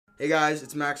Hey guys,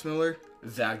 it's Max Miller,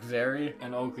 Zach Zary,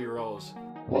 and Oakley Rose.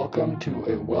 Welcome to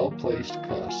a well-placed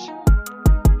cuss.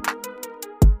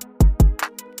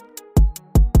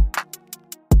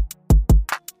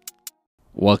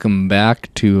 Welcome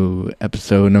back to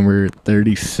episode number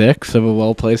 36 of A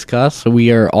Well-Placed Cuss. So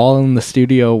we are all in the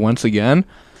studio once again.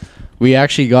 We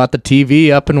actually got the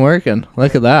TV up and working.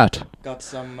 Look at that.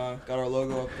 got our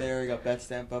logo up there, got Bet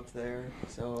Stamp up there,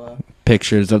 so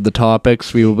Pictures of the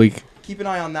topics. We will be... keep an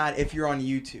eye on that if you're on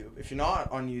YouTube. If you're not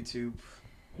on YouTube...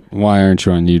 Why aren't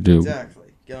you on YouTube? Exactly.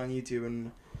 Get on YouTube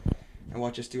and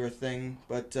watch us do our thing.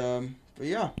 But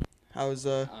yeah, how's...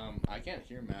 I can't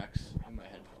hear Max in my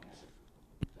headphones.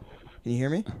 Can you hear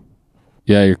me?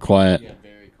 Yeah, you're quiet. Yeah,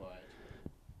 very quiet.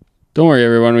 Don't worry,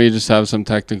 everyone. We just have some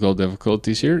technical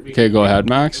difficulties here. Okay, go ahead,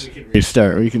 Max.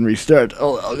 We can restart.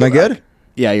 Oh, Am I good?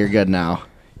 Yeah, you're good now.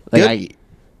 Good?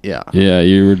 Yeah. Yeah,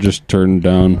 you were just turned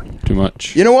down too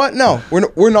much. You know what? No,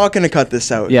 we're not going to cut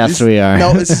this out. Yes, we are.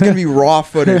 No, this is going to be raw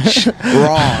footage.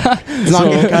 Raw. It's not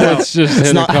getting cut out. Let's just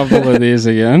hit a couple of these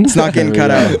again. It's not getting cut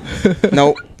out.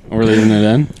 Nope. We're leaving it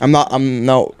in.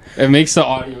 No. It makes the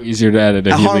audio easier to edit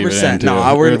if you leave it in, too.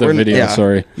 No, or the video, yeah.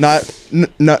 sorry. Not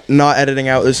editing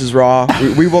out. This is raw.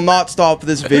 We will not stop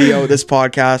this video, this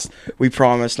podcast. We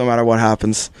promise, no matter what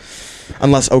happens.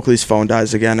 Unless Oakley's phone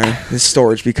dies again or his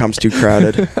storage becomes too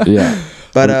crowded. Yeah.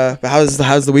 But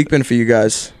how's the week been for you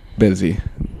guys? Busy.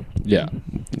 Yeah.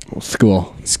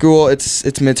 School. It's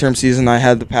midterm season. I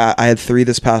had 3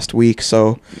 this past week,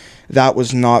 so that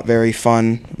was not very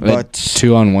fun. But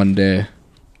 2 on one day.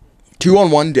 2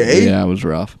 on one day? Yeah, it was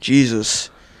rough. Jesus.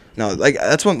 No,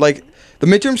 that's when the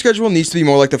midterm schedule needs to be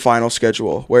more like the final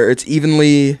schedule, where it's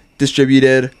evenly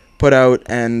distributed, put out,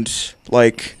 and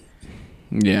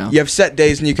yeah, you have set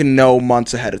days and you can know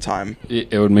months ahead of time.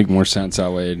 It would make more sense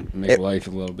that way. It'd make life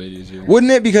a little bit easier.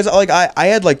 Wouldn't it? Because I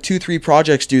had 2-3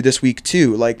 projects due this week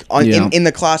too, in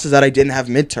the classes that I didn't have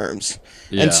midterms.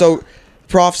 Yeah. And so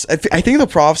profs, I think the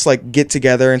profs get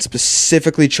together and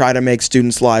specifically try to make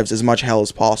students' lives as much hell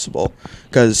as possible,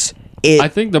 because I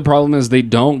think the problem is they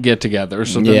don't get together,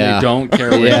 so then they don't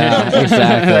care. Yeah,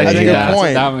 exactly. That's a good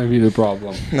point. That might be the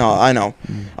problem. No, I know.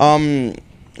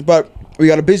 But we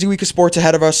got a busy week of sports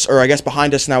ahead of us, or I guess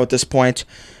behind us now at this point.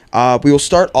 We will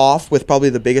start off with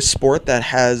probably the biggest sport that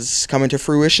has come into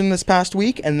fruition this past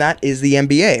week, and that is the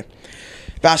NBA.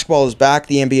 Basketball is back.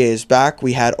 The NBA is back.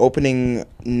 We had opening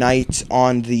night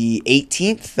on the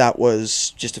 18th. That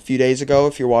was just a few days ago.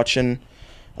 If you're watching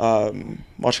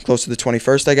close to the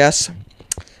 21st, I guess.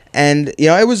 And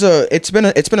it's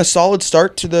been a solid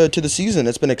start to the season.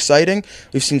 It's been exciting.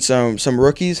 We've seen some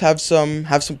rookies have some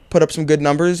put up some good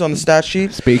numbers on the stat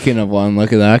sheet. Speaking of one,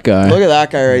 look at that guy. Look at that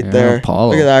guy right there. Paulo.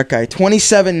 Look at that guy.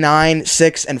 27, 9,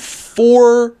 6, and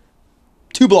 2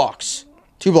 blocks.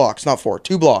 2 blocks, not 4.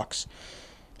 2 blocks.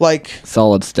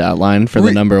 Solid stat line for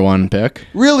the number 1 pick.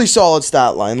 Really solid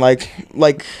stat line. I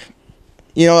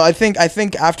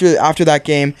think after that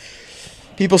game,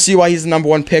 people see why he's the number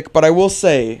 1 pick. But I will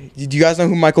say, do you guys know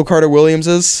who Michael Carter-Williams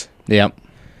is? Yep.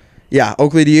 Yeah,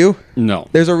 Oakley, do you? No.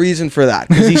 There's a reason for that,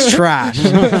 because he's trash.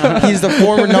 He's the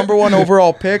former number 1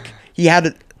 overall pick. He had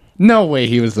it. No way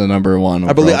he was the number 1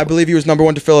 I believe he was number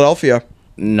 1 to Philadelphia.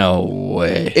 No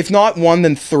way. If not 1,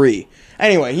 then 3.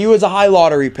 Anyway, he was a high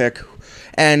lottery pick.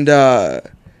 And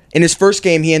in his first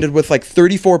game, he ended with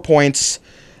 34 points,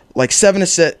 7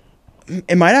 assists.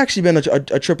 It might actually been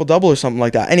a triple-double or something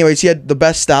like that. Anyways, he had the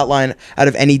best stat line out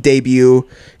of any debut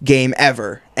game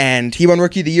ever. And he won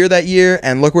Rookie of the Year that year,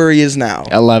 and look where he is now.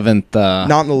 11th.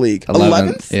 Not in the league.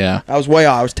 11th? Yeah. I was way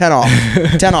off. I was 10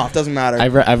 off. 10 off, doesn't matter.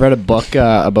 I've read a book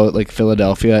about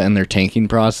Philadelphia and their tanking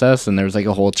process, and there was a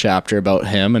whole chapter about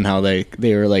him and how they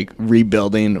were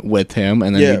rebuilding with him,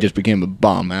 and then he just became a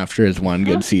bum after his one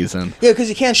good season. Yeah, because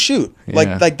he can't shoot.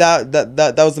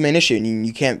 That was the main issue. And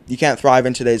you can't thrive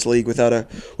in today's league without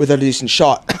a decent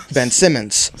shot. Ben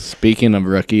Simmons. Speaking of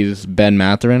rookies, Ben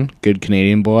Mathurin, good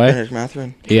Canadian boy. Eric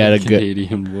Mathurin. He had a good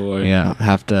Canadian boy. Yeah,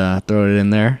 have to throw it in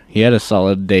there. He had a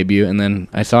solid debut, and then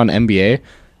I saw an NBA.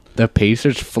 The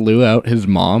Pacers flew out his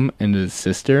mom and his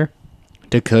sister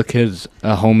to cook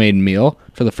a homemade meal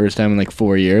for the first time in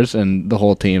 4 years, and the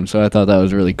whole team. So I thought that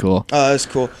was really cool. Oh, that's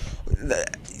cool.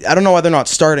 I don't know why they're not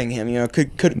starting him.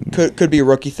 Could be a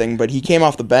rookie thing, but he came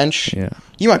off the bench. Yeah,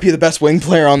 he might be the best wing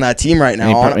player on that team right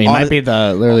now. He might be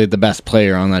literally the best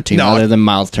player on that team, other than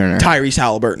Miles Turner. Tyrese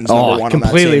Halliburton's number 1 on that team.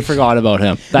 Completely forgot about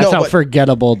him. That's how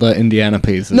forgettable the Indiana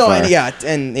Pacers are.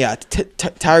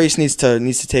 Tyrese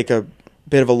needs to take a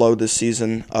bit of a load this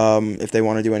season if they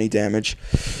want to do any damage.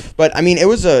 But I mean,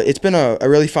 it's been a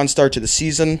really fun start to the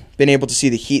season. Been able to see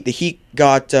the Heat. The Heat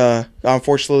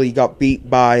unfortunately got beat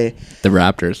by The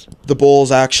Raptors. the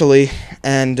Bulls actually,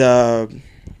 and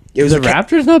it was the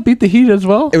Raptors not beat the Heat as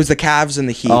well? It was the Cavs and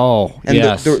the Heat. Oh, and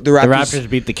yes. the Raptors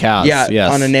beat the Cavs. Yeah,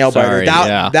 yes. on a nail biter.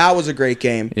 Sorry, That was a great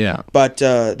game. Yeah. But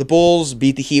the Bulls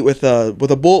beat the Heat with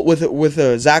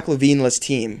a Zach LaVine-less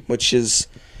team, which is,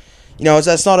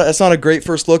 that's not a great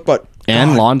first look. But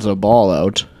And Lonzo Ball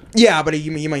out. yeah, but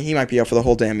he might be out for the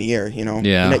whole damn year.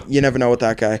 Yeah. You never know with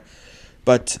that guy.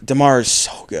 But DeMar is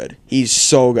so good. He's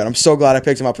so good. I'm so glad I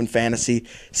picked him up in fantasy.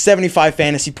 75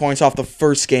 fantasy points off the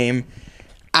first game.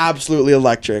 Absolutely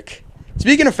electric.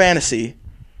 Speaking of fantasy,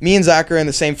 me and Zach are in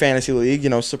the same fantasy league.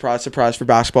 Surprise, surprise for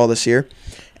basketball this year.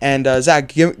 And Zach,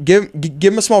 give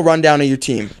him a small rundown of your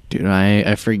team. Dude,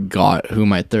 I forgot who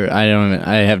my third.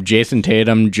 I have Jason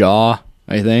Tatum, Jaw,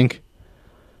 I think.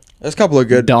 There's a couple of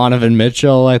good. Donovan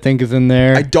Mitchell, I think, is in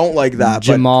there. I don't like that.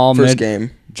 Jamal but first game.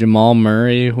 Jamal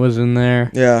Murray was in there.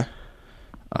 Yeah.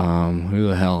 Who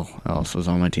the hell else was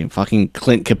on my team? Fucking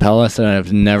Clint Capella said I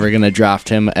was never gonna draft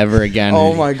him ever again.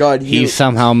 Oh my god, he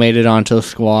somehow made it onto the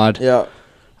squad. Yeah.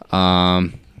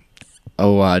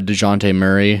 DeJounte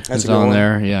Murray is on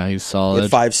there. Yeah, he's solid. He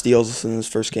had 5 steals in his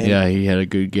first game. Yeah, he had a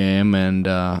good game, and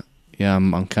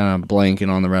I'm kind of blanking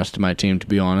on the rest of my team, to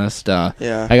be honest.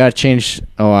 Yeah. I gotta change.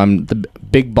 I'm the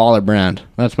Big Baller Brand.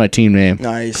 That's my team name.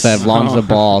 Nice. 'Cause I have Lonzo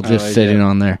Ball just like sitting it.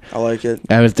 on there. I like it.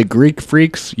 I was the Greek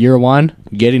Freaks year 1,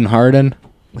 getting Harden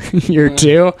year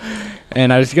 2,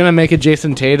 and I was gonna make a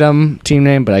Jason Tatum team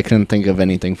name, but I couldn't think of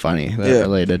anything funny that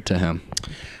related to him.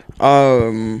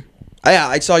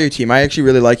 I saw your team. I actually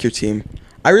really like your team.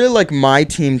 I really like my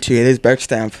team too. It is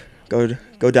BetStamp. Go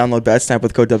download BetStamp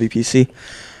with code WPC.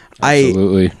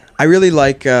 Absolutely. I really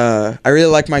like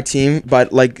my team,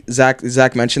 but like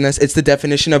Zach mentioned this, it's the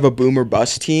definition of a boom or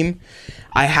bust team.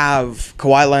 I have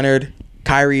Kawhi Leonard,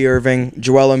 Kyrie Irving,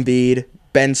 Joel Embiid,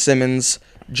 Ben Simmons,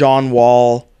 John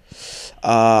Wall.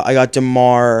 I got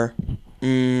DeMar.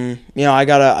 I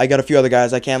got a few other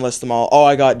guys. I can't list them all. Oh,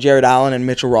 I got Jared Allen and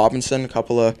Mitchell Robinson. A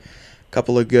couple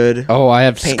of good. Oh, I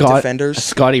have paint defenders.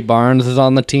 Scotty Barnes is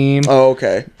on the team. Oh,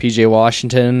 okay. PJ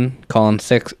Washington, Colin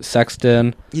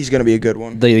Sexton, He's gonna be a good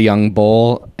one. the young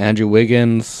Bull, Andrew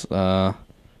Wiggins. I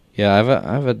have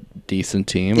a decent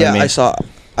team. Yeah,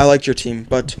 I liked your team,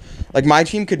 but like my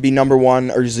team could be number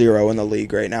 1 or 0 in the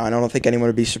league right now. I don't think anyone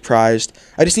would be surprised.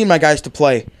 I just need my guys to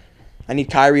play. I need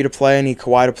Kyrie to play. I need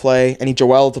Kawhi to play. I need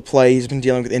Joel to play. He's been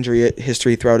dealing with injury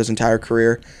history throughout his entire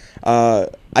career. I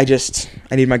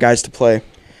need my guys to play.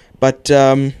 But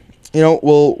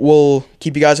we'll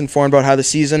keep you guys informed about how the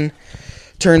season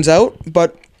turns out.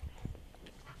 But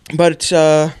it's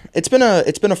been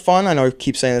a fun. I know I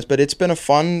keep saying this, but it's been a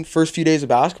fun first few days of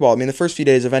basketball. I mean, the first few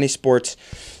days of any sports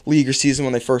league or season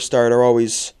when they first start are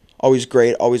always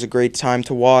great. Always a great time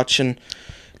to watch and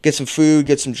get some food,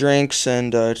 get some drinks,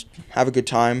 and have a good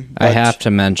time. I have to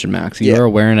mention, Max, you were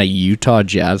wearing a Utah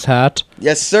Jazz hat.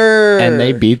 Yes, sir. And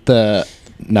they beat the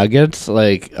Nuggets.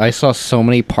 Like, I saw so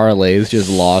many parlays just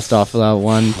lost off of that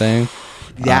one thing.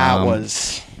 That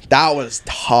was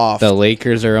tough. The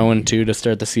Lakers are 0-2 to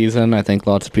start the season. I think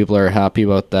lots of people are happy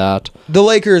about that. The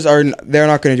Lakers they're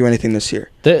not going to do anything this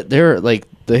year. They're like,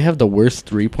 they have the worst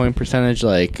 3-point percentage.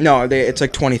 Like, no, it's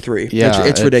like 23. Yeah,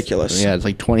 it's ridiculous. Yeah, it's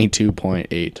like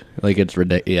 22.8. Like, it's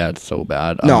ridiculous. Yeah, it's so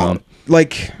bad. No,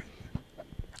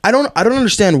 I don't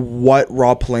understand what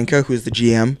Rob Pelinka, who's the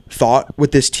GM, thought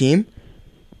with this team.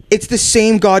 It's the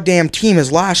same goddamn team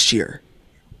as last year.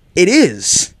 It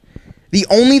is. The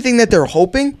only thing that they're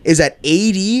hoping is that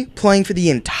AD playing for the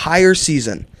entire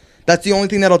season. That's the only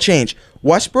thing that'll change.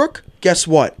 Westbrook, guess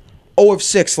what? 0 of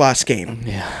 6 last game.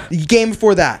 Yeah. The game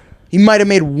before that, he might have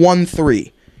made 1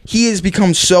 3. He has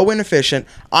become so inefficient.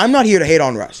 I'm not here to hate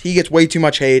on Russ. He gets way too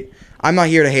much hate. I'm not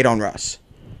here to hate on Russ.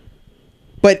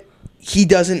 But he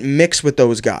doesn't mix with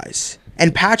those guys.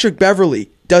 And Patrick Beverley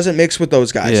doesn't mix with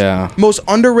those guys. Yeah.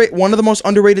 One of the most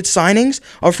underrated signings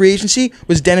of free agency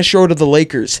was Dennis Schroeder of the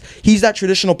Lakers. He's that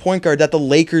traditional point guard that the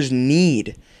Lakers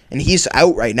need. And he's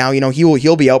out right now.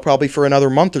 He'll be out probably for another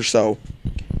month or so.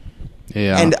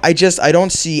 Yeah. And I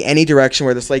don't see any direction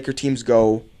where this Laker teams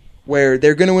go where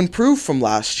they're going to improve from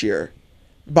last year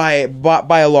by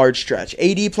a large stretch.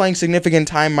 AD playing significant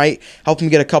time might help him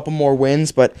get a couple more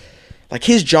wins, but like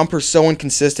his jumper's so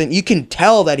inconsistent. You can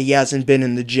tell that he hasn't been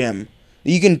in the gym.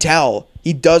 You can tell.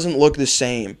 He doesn't look the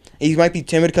same. He might be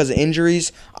timid because of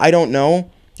injuries. I don't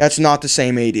know. That's not the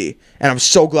same AD. And I'm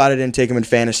so glad I didn't take him in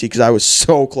fantasy because I was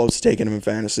so close to taking him in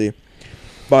fantasy.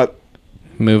 But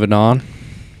moving on.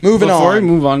 Before we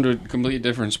move on to a completely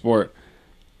different sport,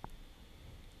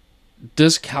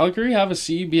 Does Calgary have a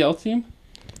CEBL team?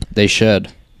 They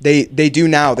should. They do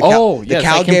now. The Yes,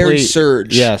 Calgary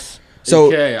Surge. Yes. So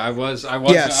okay, I was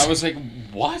like,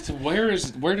 what?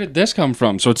 Where did this come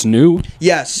from? So it's new.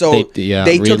 yes, so They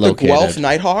they took the relocated. Guelph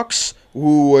Nighthawks,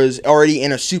 who was already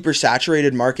in a super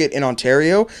saturated market in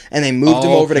Ontario, and they moved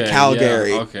him over to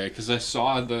Calgary. Yeah, okay, because I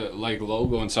saw the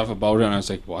logo and stuff about it, and I was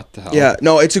like, what the hell? Yeah,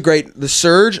 no, it's a great the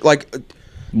Surge.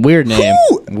 Weird name.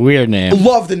 Who? Weird name.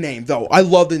 Love the name though. I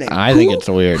love the name. I think it's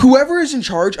weird. Whoever is in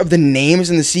charge of the names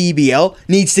in the CEBL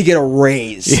needs to get a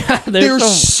raise. Yeah, they're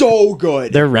so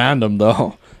good. They're random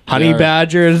though. Honey They are.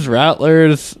 Badgers,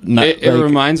 Rattlers. It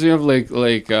reminds me of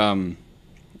like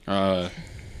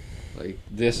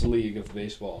this league of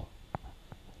baseball,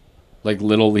 like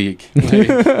Little League. Like,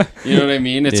 you know what I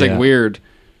mean? It's Yeah. like weird,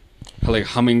 like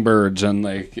hummingbirds and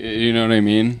like you know what I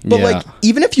mean. But Yeah. like,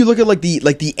 even if you look at like the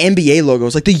NBA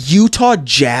logos, like the Utah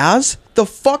Jazz, the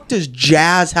fuck does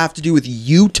Jazz have to do with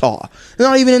Utah? They're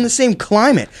not even in the same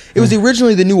climate. It was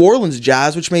originally the New Orleans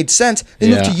Jazz, which made sense. They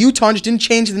moved to Yeah. Utah and just didn't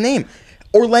change the name.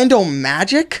 Orlando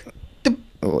Magic,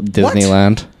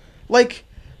 Disneyland. like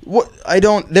what? I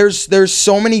don't. There's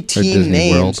so many team Disney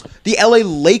names. World. The LA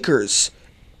Lakers.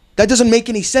 That doesn't make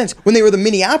any sense. When they were the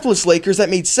Minneapolis Lakers, that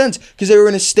made sense because they were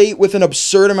in a state with an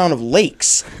absurd amount of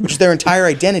lakes, which is their entire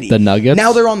identity. The Nuggets?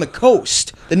 Now they're on the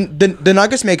coast. The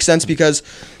Nuggets make sense because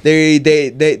they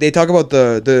talk about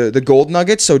the gold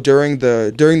nuggets. So during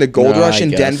the gold No, rush I in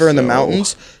guess Denver in the so.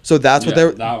 mountains, so that's what Yeah,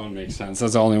 they're. that one makes sense.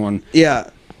 That's the only one. Yeah.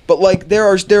 But like there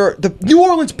are the New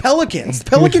Orleans Pelicans. The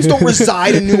Pelicans don't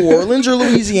reside in New Orleans or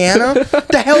Louisiana. What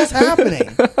the hell's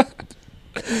happening?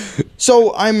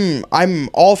 So I'm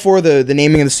all for the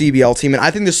naming of the CBL team, and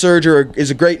I think the Surge is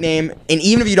a great name. And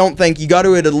even if you don't think, you got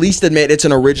to at least admit it's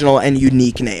an original and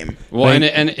unique name. Well, and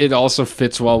it also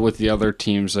fits well with the other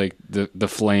teams like the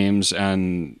Flames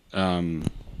and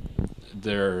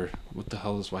their what the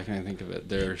hell is why can't I think of it?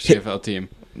 Their CFL team.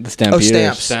 The Stampeders.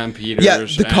 Stamps. Stampeders. Yeah,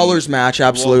 the and- colors match well,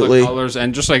 absolutely. the colors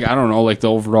and just like I don't know, like the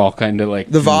overall kind of like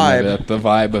The theme of vibe. it, the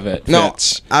vibe of it. No,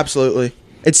 fits. absolutely.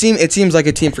 It seems like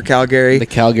a team for Calgary. The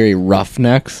Calgary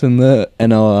Roughnecks in the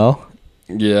NLL.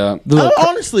 Yeah.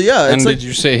 Honestly, yeah. And It's like did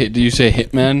you say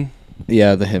Hitman?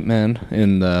 Yeah, the Hitman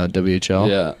in the WHL.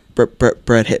 Yeah.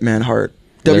 Bret Hitman Hart,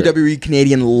 There- WWE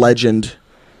Canadian legend.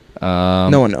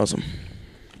 No one knows him.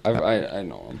 I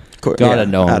know him. Gotta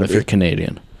know him gotta if be. you're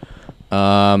Canadian.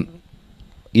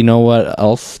 You know what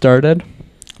else started?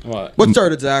 What? What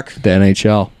started, Zach? The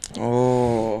NHL.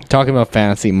 Oh, Talking about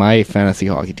fantasy, my fantasy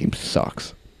hockey team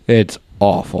sucks. It's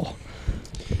awful.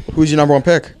 who's your number one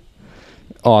pick?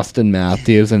 Austin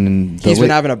Matthews and He's been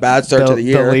having a bad start to the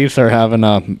year. The Leafs are having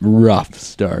a rough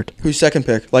start. Who's second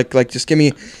pick? Like, just give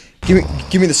me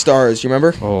the stars. You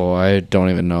remember? Oh, I don't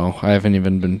even know. I haven't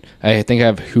even been. I think I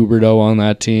have Huberto on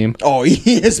that team. Oh,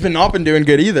 he has not been doing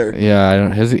good either. Yeah, I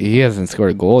don't. He hasn't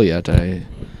scored a goal yet.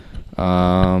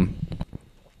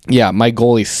 Yeah, my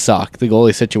goalies suck. The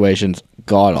goalie situation's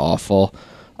god awful.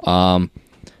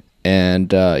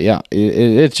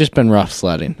 It's just been rough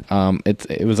sledding.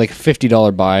 It was like a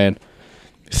 $50 buy-in.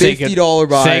 $50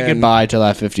 buy-in. Say goodbye to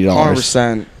that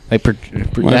 $50.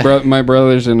 100%. Like My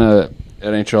brother's in a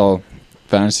NHL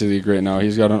fantasy league right now.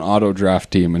 He's got an auto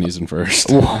draft team and he's in first.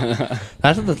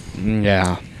 That's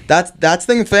yeah. That's the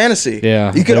thing with fantasy.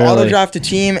 Yeah, you could literally. auto draft a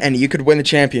team and you could win the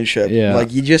championship. Yeah. Like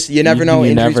you never know.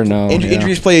 You Injuries, never know, yeah.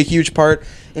 Injuries play a huge part,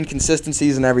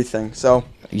 inconsistencies and everything. So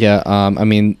Yeah, I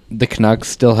mean the Canucks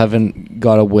still haven't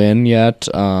got a win yet.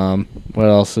 What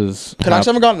else is Canucks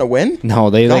haven't gotten a win. No,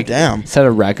 they Goddamn. set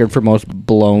a record for most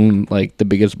blown, like the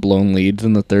biggest blown leads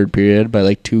in the third period by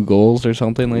like 2 goals or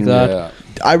something like that. Yeah.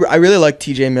 I really like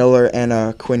T.J. Miller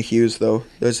and Quinn Hughes though.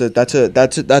 That's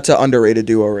an underrated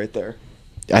duo right there.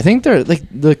 I think they're like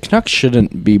the Canucks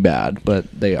shouldn't be bad, but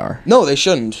they are. No, they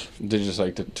shouldn't. They just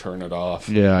like to turn it off.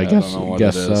 Yeah, I don't know what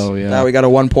guess it is. so. Yeah. Now we got a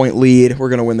 1-point lead. We're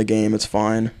gonna win the game. It's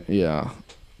fine. Yeah.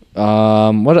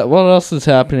 What else is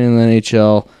happening in the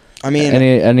NHL? I mean,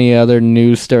 Any other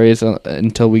news stories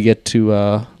until we get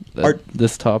to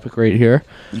this topic right here?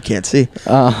 you can't see.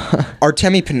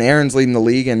 Artemi Panarin's leading the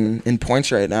league in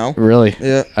points right now. Really?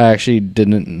 Yeah. I actually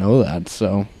didn't know that.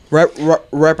 So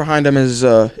Right behind him is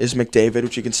McDavid,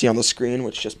 which you can see on the screen,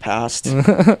 which just passed.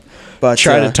 But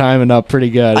try to time it up pretty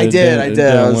good. I It did. didn't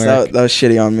That work. was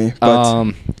shitty on me.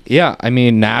 But Yeah. I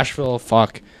mean, Nashville,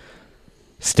 fuck,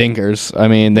 stinkers. I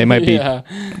mean, they might be. Yeah.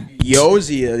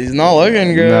 Yosi, he's not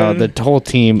looking good. No, the whole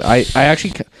team. I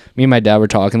actually, me and my dad were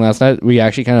talking last night. We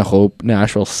actually kind of hope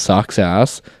Nashville sucks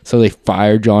ass, so they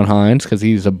fire John Hines because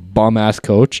he's a bum ass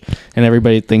coach, and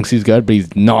everybody thinks he's good, but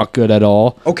he's not good at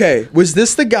all. Okay, was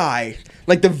this the guy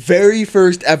Like the very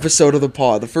first episode of the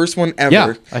pod, the first one ever.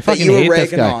 Yeah, I that fucking you were hate this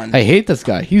ragging guy. on. I hate this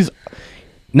guy. He's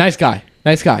nice guy.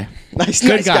 Nice guy. Nice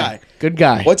Good guy. Good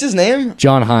guy. What's his name?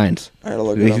 John Hines. I gotta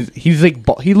look it up. He's like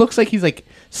he looks like he's like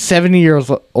 70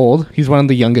 years old. He's one of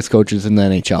the youngest coaches in the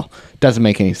NHL. Doesn't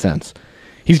make any sense.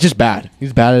 He's just bad.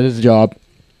 He's bad at his job.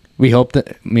 We hope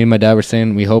that me and my dad were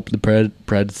saying we hope the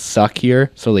Preds suck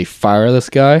here, so they fire this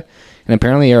guy. And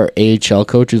apparently our AHL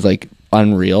coach is like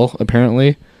unreal.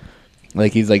 Apparently,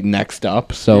 like he's like next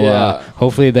up. So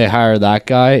hopefully they hire that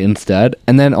guy instead.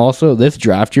 And then also this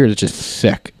draft year is just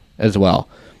sick as well.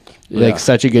 Like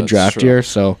such a good draft year.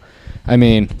 So, I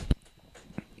mean,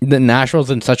 the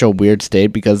Nashville's in such a weird state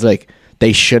because like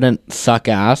they shouldn't suck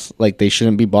ass. Like they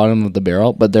shouldn't be bottom of the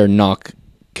barrel, but they're not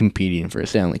competing for a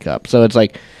Stanley Cup. So it's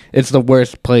like it's the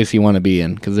worst place you want to be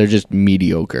in because they're just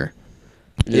mediocre.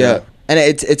 Yeah. And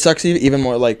it sucks even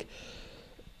more like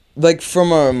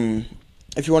from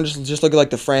if you want to just look at like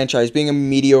the franchise being a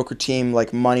mediocre team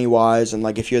like money wise and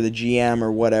like if you're the GM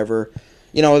or whatever,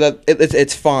 you know that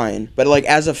it's fine. But like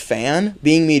as a fan,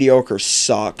 being mediocre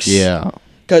sucks. Yeah.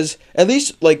 Because at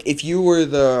least like if you were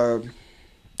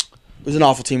there's an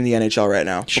awful team in the NHL right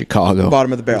now. Chicago.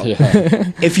 Bottom of the barrel.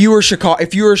 Yeah. If you were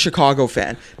a Chicago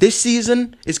fan, this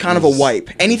season is kind of a wipe.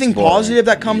 Anything positive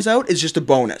that comes out is just a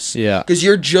bonus. Yeah. Because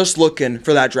you're just looking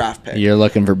for that draft pick. You're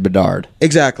looking for Bedard.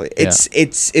 Exactly. It's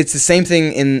the same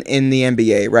thing in the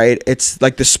NBA, right? It's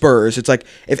like the Spurs. It's like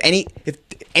if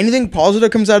anything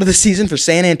positive comes out of the season for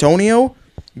San Antonio,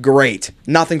 great.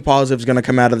 Nothing positive is going to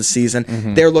come out of the season.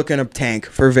 Mm-hmm. They're looking to tank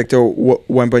for Victor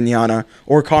Wembanyama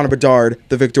or Connor Bedard,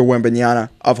 the Victor Wembanyama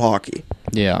of hockey.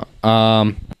 Yeah.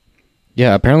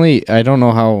 Yeah, apparently, I don't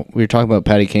know how we were talking about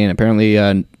Patty Kane. Apparently,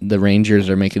 the Rangers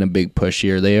are making a big push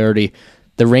here. The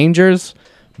Rangers,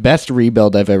 best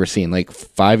rebuild I've ever seen. Like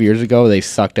 5 years ago, they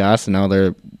sucked ass, and now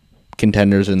they're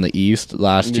contenders in the East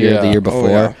last year, the year before.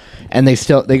 yeah. And they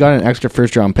got an extra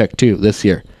first-round pick, too, this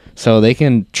year. So they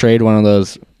can trade one of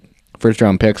those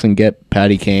first-round picks and get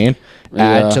Patty Kane,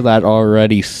 add to that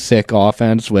already sick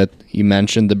offense with, you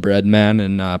mentioned, the Breadman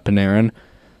and Panarin.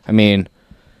 I mean...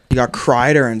 You got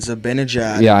Kreider and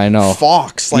Zibanejad. Yeah, I know.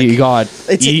 Fox. Like, you got...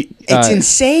 It's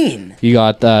insane. You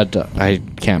got that... I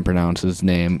can't pronounce his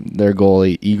name. Their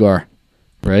goalie, Igor,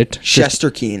 right?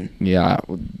 Shesterkin. Yeah.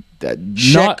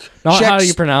 Not how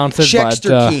you pronounce it, but...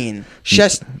 Shesterkin.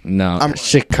 No. I'm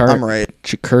right.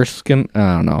 Shikurskin?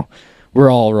 I don't know.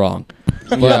 We're all wrong.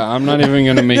 Yeah, I'm not even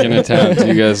going to make an attempt.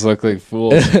 You guys look like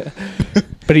fools.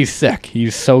 But he's sick.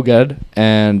 He's so good.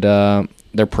 And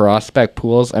their prospect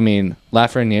pools, I mean,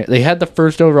 Lafreniere, they had the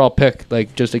first overall pick,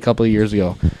 like, just a couple of years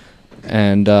ago.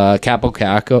 And Capo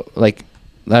Caco, like,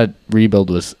 that rebuild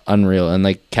was unreal. And,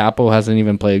 like, Capo hasn't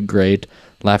even played great.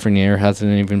 Lafreniere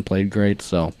hasn't even played great.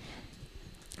 So,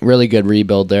 really good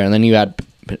rebuild there. And then you add,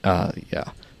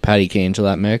 Patty Kane to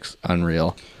that mix.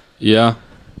 Unreal. Yeah.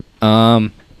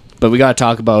 But we got to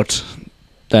talk about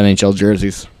the NHL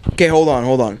jerseys. Okay, hold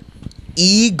on.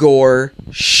 Igor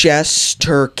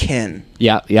Shesterkin.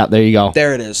 Yeah, there you go.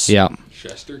 There it is. Yeah.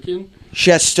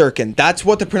 Shesterkin. That's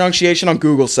what the pronunciation on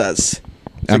Google says.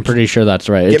 I'm pretty sure that's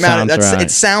right.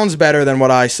 It sounds better than what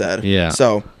I said. Yeah.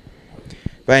 So,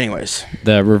 but anyways.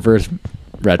 The reverse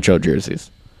retro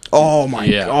jerseys. Oh my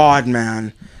God,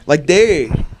 man. Like they're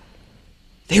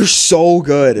so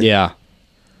good. Yeah.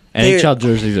 NHL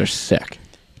jerseys are sick.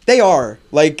 They are.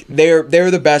 Like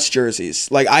they're the best jerseys.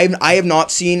 Like I have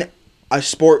not seen a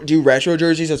sport do retro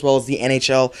jerseys as well as the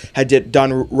NHL had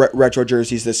done retro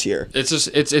jerseys this year. It's just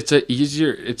it's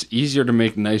easier to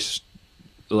make nice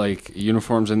like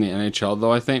uniforms in the NHL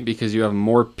though, I think, because you have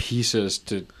more pieces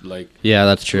to like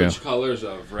that's true. switch colors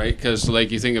of, right? Because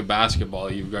like you think of basketball,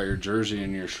 you've got your jersey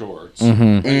and your shorts,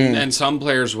 and some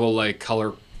players will like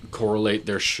color correlate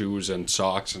their shoes and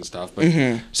socks and stuff, but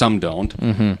some don't.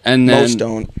 And then Most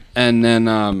don't. And then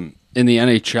in the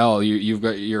NHL, you've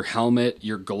got your helmet,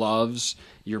 your gloves,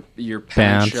 your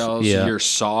pants shells, your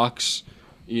socks.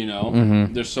 You know,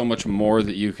 there's so much more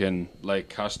that you can like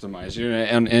customize. You know,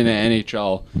 and in an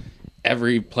NHL,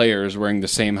 every player is wearing the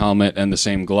same helmet and the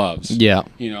same gloves. Yeah.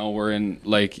 You know, we're in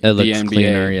like It the looks NBA.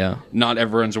 cleaner, Not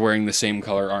everyone's wearing the same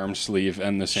color arm sleeve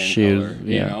and the same Shoes, color.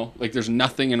 You yeah. know, like there's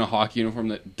nothing in a hockey uniform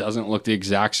that doesn't look the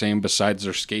exact same besides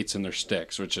their skates and their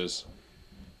sticks, which is,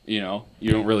 you know,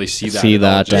 you don't really see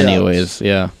that. Just anyways.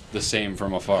 Yeah. the same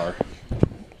from afar.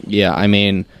 Yeah. I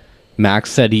mean,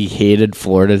 Max said he hated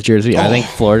Florida's jersey. I think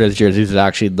Florida's jersey is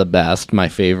actually the best, my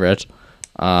favorite.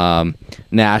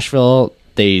 Nashville,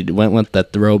 they went with the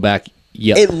throwback.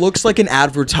 Yeah, It looks like an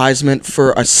advertisement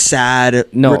for a sad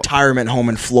retirement home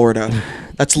in Florida.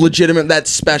 That's legitimate. That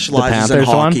specializes in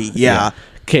Panthers hockey. one? Yeah.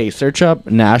 Okay, search up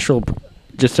Nashville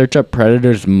just search up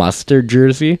Predators mustard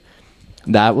jersey.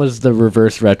 That was the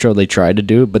reverse retro they tried to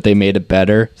do, but they made it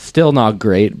better. Still not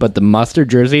great, but the mustard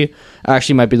jersey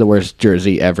actually might be the worst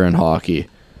jersey ever in hockey.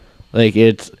 Like,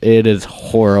 it is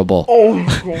horrible. Oh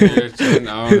my god!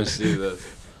 I want to see this.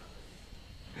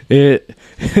 It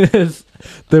is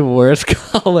the worst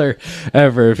color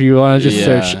ever. If you want to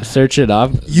just search it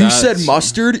up. You said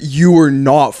mustard. You were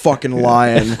not fucking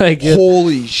lying. Like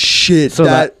holy shit! So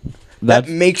that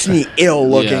makes me ill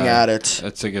looking at it.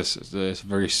 That's like a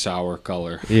very sour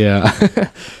color. Yeah,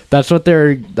 that's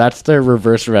their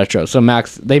reverse retro. So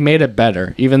Max, they made it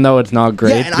better, even though it's not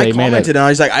great. Yeah, and I commented, and I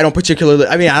was like, I don't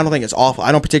think it's awful.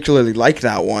 I don't particularly like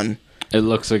that one. It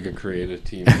looks like a creative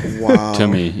team. Wow. To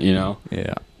me, you know.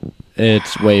 Yeah,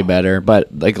 it's way better. But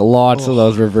like lots of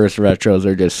those reverse retros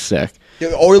are just sick. Yeah,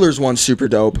 the Oilers one's super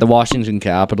dope. The Washington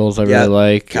Capitals, I really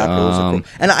like. Capitals are cool.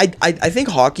 And I think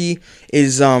hockey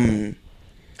is a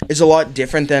lot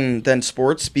different than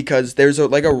sports because there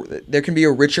can be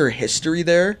a richer history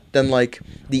there than like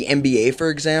the NBA, for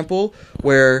example,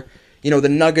 where the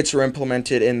Nuggets were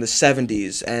implemented in the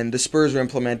 70s and the Spurs were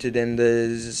implemented in the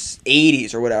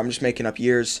 80s or whatever. I'm just making up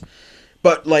years.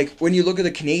 But, like, when you look at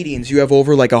the Canadians, you have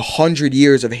over, 100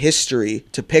 years of history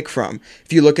to pick from.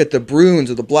 If you look at the Bruins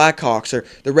or the Blackhawks or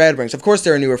the Red Wings, of course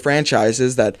there are newer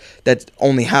franchises that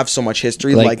only have so much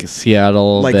history. Like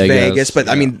Seattle, like Vegas. But,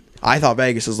 yeah. I mean, I thought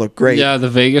Vegas's looked great. Yeah, the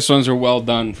Vegas ones are well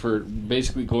done for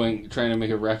basically trying to make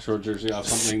a retro jersey off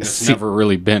something that's never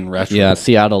really been retro. Yeah,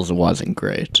 Seattle's wasn't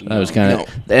great. That was kind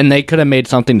of... No. And they could have made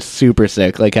something super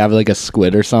sick, like have, a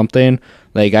squid or something.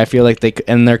 Like, I feel like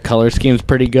and their color scheme's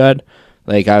pretty good.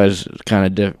 Like, I was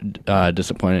kind of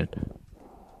disappointed.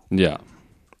 Yeah.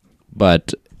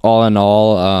 But all in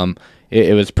all,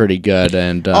 it was pretty good.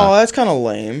 And that's kind of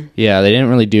lame. Yeah, they didn't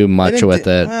really do much with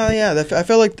it. Well, yeah, I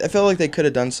feel like they could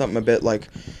have done something a bit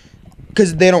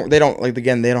because they don't like,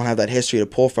 again, they don't have that history to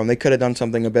pull from. They could have done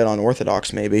something a bit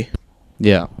unorthodox, maybe.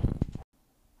 Yeah.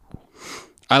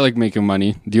 I like making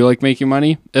money. Do you like making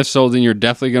money? If so, then you're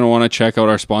definitely going to want to check out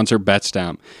our sponsor,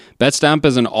 BetStamp. BetStamp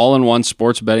is an all-in-one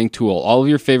sports betting tool. All of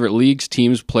your favorite leagues,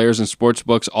 teams, players, and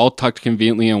sportsbooks all tucked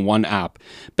conveniently in one app.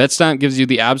 BetStamp gives you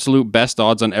the absolute best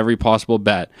odds on every possible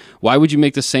bet. Why would you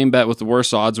make the same bet with the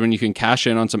worst odds when you can cash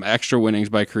in on some extra winnings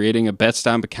by creating a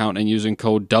BetStamp account and using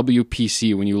code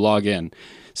WPC when you log in?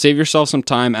 Save yourself some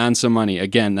time and some money.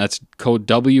 Again, that's code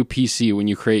WPC when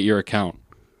you create your account.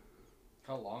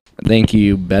 Thank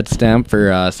you, BetStamp, for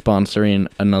sponsoring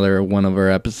another one of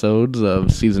our episodes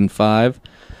of Season 5.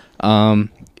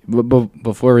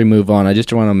 Before we move on, I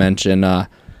just want to mention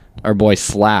our boy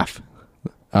Slav.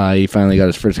 He finally got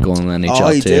his first goal in the NHL.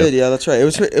 Oh, he did. Yeah, that's right.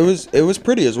 It was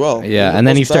pretty as well. Yeah, and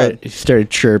then he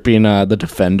started chirping the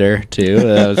defender too.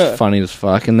 That was funny as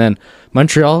fuck. And then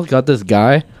Montreal got this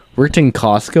guy worked in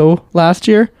Costco last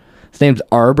year. His name's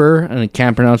Arbor, and I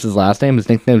can't pronounce his last name. His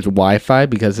nickname's Wi-Fi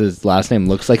because his last name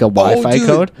looks like a Wi-Fi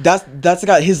code. That's the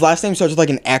guy. His last name starts with like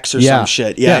an X or some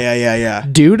shit. Yeah.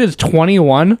 Dude is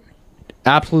 21.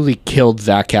 Absolutely killed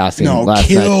Zach Cassian last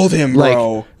night. Killed him,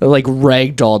 bro. Like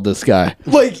ragdolled this guy.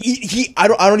 Like I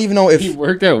don't even know if he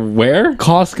worked at where?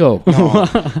 Costco. No.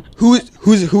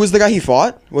 Who was the guy he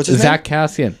fought? What's his name? Zach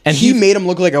Cassian. And he made him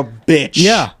look like a bitch.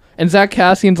 Yeah. And Zach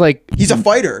Cassian's like... He's a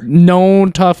fighter.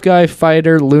 Known tough guy,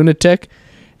 fighter, lunatic.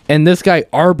 And this guy,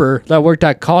 Arbor, that worked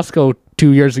at Costco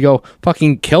 2 years ago,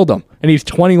 fucking killed him. And he's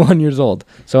 21 years old.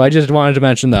 So I just wanted to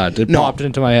mention that. It popped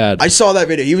into my head. I saw that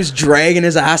video. He was dragging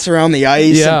his ass around the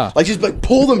ice. Yeah. And, just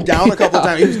pulled him down a couple of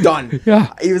times. He was done.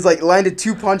 Yeah. He was landed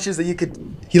two punches that you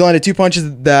could... He landed two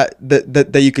punches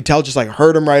that you could tell just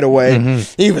hurt him right away.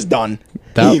 Mm-hmm. He was done.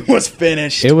 He was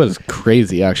finished. It was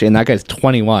crazy, actually. And that guy's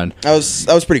 21. That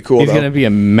was pretty cool, He's going to be a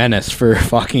menace for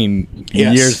fucking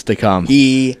years to come.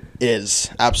 He is.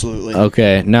 Absolutely.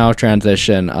 Okay, now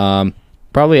transition.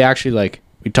 Probably actually,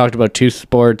 we talked about two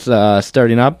sports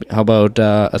starting up. How about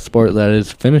a sport that is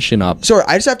finishing up? Sorry,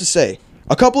 I just have to say,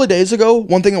 a couple of days ago,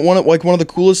 one of the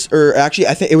coolest, or actually,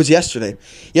 I think it was yesterday.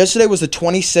 Yesterday was the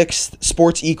 26th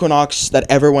sports equinox that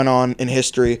ever went on in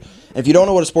history. And if you don't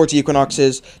know what a sports equinox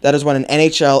is, that is when an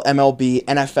NHL, MLB,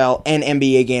 NFL, and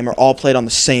NBA game are all played on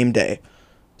the same day.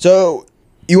 So,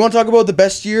 you want to talk about the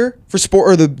best year for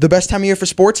sport, or the best time of year for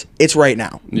sports? It's right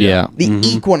now. Yeah. The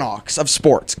equinox of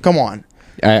sports. Come on.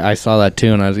 I saw that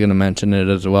too, and I was going to mention it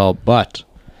as well. But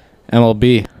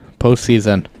MLB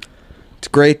postseason. It's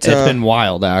great. It's been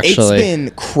wild, actually. It's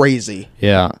been crazy.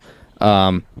 Yeah.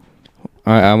 I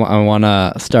want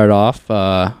to start off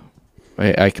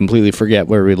I completely forget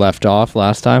where we left off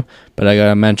last time, but I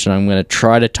gotta mention I'm gonna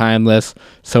try to time this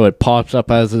so it pops up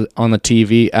as on the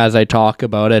TV as I talk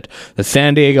about it. The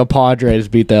San Diego Padres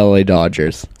beat the LA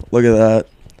Dodgers. Look at that.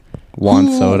 Juan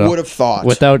Who Soto. would have thought?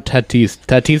 Without Tatis.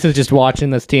 Tatis is just watching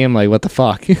this team like, what the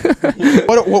fuck?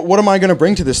 What am I gonna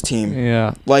bring to this team?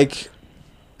 Yeah. Like,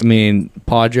 I mean,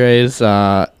 Padres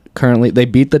currently they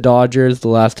beat the Dodgers the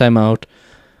last time out,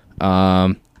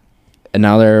 and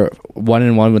now they're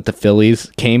 1-1 with the Phillies.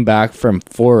 Came back from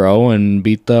 4-0 and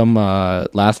beat them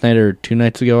last night or 2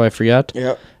 nights ago, I forget.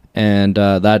 yep. And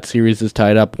that series is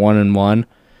tied up 1-1.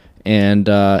 And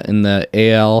in the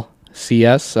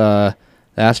ALCS, the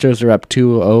Astros are up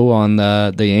 2-0 on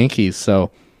the Yankees.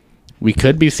 So we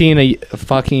could be seeing a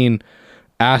fucking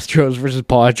Astros versus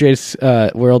Padres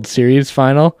World Series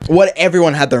final. What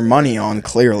everyone had their money on,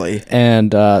 clearly.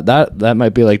 And that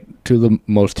might be like two of the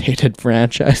most hated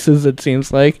franchises, it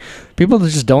seems like. People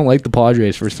just don't like the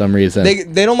Padres for some reason.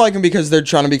 They don't like them because they're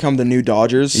trying to become the new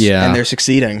Dodgers. Yeah. And they're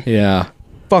succeeding. Yeah.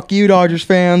 Fuck you, Dodgers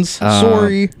fans.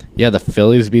 Sorry. Yeah, the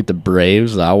Phillies beat the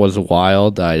Braves. That was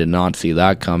wild. I did not see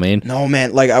that coming. No,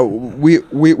 man. Like, we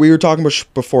were talking about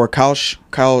before. Kyle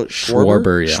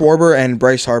Schwarber. Yeah. Schwarber and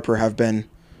Bryce Harper have been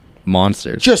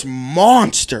Monsters. just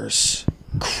monsters.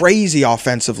 Crazy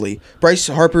offensively. Bryce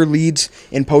Harper leads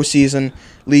in postseason,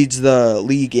 leads the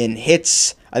league in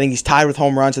hits. I think he's tied with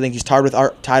home runs. I think he's tied with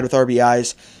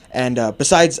RBIs. And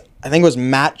besides, I think it was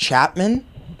Matt Chapman,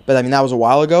 but I mean that was a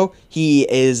while ago.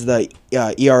 He is the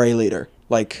ERA leader.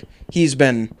 Like he's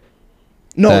been.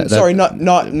 No, sorry, not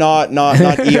ERA.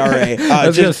 I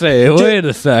was gonna say, wait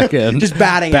a second. Just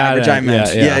batting average. I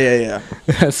meant. Yeah.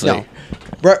 That's No.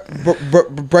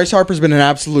 Bryce Harper's been an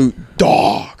absolute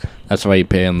dog. That's why you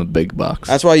pay him the big bucks.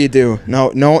 That's why you do.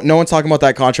 No one's talking about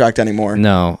that contract anymore.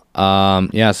 No.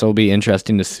 Yeah, so it'll be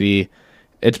interesting to see.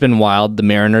 It's been wild. The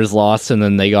Mariners lost, and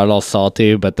then they got all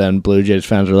salty, but then Blue Jays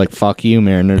fans were like, fuck you,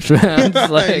 Mariners fans.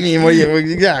 Like, I mean,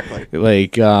 exactly.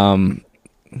 Like, yeah,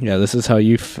 this is how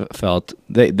you felt.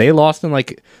 They lost in,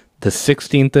 like, the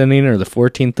 16th inning or the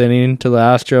 14th inning to the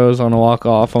Astros on a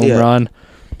walk-off home run.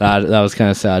 That was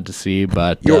kind of sad to see,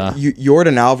 but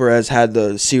Yordan Alvarez had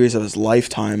the series of his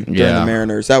lifetime during the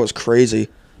Mariners. That was crazy.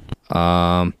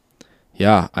 Yeah,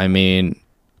 I mean,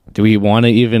 do we want to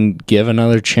even give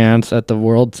another chance at the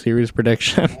World Series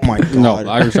prediction? Oh my god! No,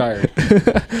 I retired.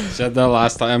 Said that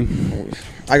last time.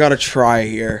 I gotta try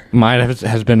here. Mine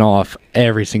has been off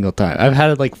every single time. I've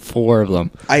had like 4 of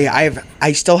them.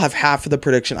 I still have half of the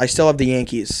prediction. I still have the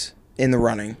Yankees in the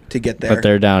running to get there. But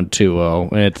they're down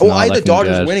 2-0. It's I had the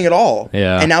Dodgers winning it all.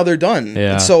 Yeah. And now they're done.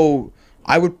 Yeah. And so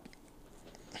I would.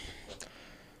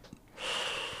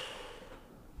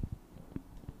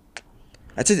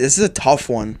 This is a tough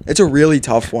one. It's a really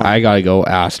tough one. I gotta go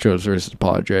Astros versus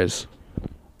Padres.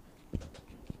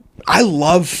 I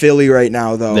love Philly right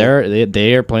now, though.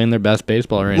 They are playing their best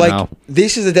baseball right now.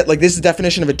 This is the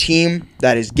definition of a team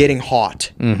that is getting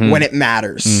hot when it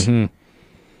matters. Mm-hmm.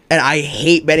 And I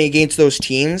hate betting against those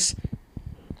teams,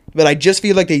 but I just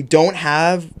feel like they don't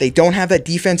have that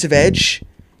defensive edge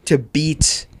to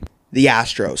beat the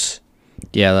Astros.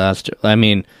 Yeah, that's true. I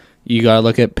mean, you gotta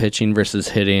look at pitching versus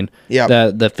hitting. Yeah,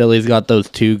 the Phillies got those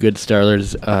 2 good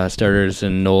starters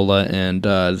in Nola and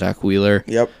Zach Wheeler.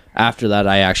 Yep. After that,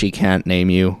 I actually can't name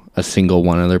you a single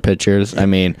one of their pitchers. I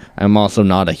mean, I'm also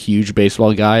not a huge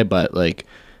baseball guy, but like,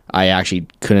 I actually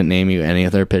couldn't name you any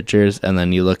of their pitchers. And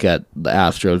then you look at the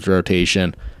Astros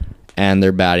rotation and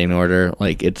their batting order,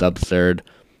 like it's absurd.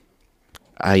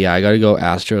 I gotta go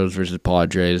Astros versus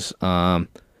Padres. I'll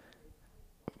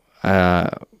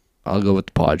go with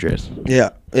the Padres.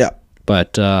 Yeah.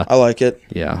 But I like it.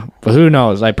 Yeah, but who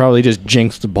knows? I probably just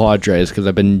jinxed the Padres because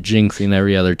I've been jinxing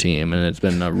every other team, and it's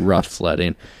been a rough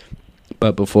sledding.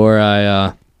 But before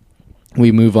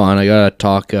we move on, I gotta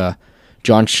talk.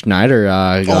 John Schneider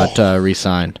got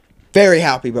re-signed. Very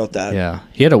happy about that. Yeah,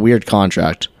 he had a weird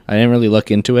contract. I didn't really look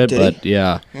into it, but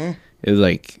yeah, it was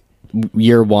like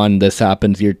year 1, this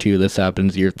happens. Year 2, this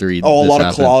happens. Year 3, a lot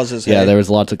happens. of clauses. Yeah, hey? there was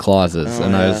lots of clauses,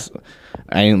 and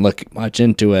I didn't look much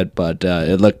into it, but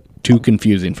it looked too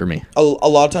confusing for me. A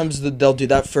lot of times they'll do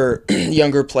that for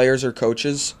younger players or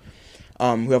coaches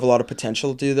who have a lot of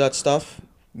potential to do that stuff.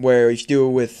 Where if you do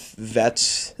it with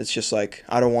vets, it's just like,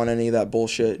 I don't want any of that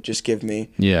bullshit. Just give me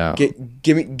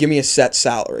give me a set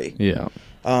salary. Yeah.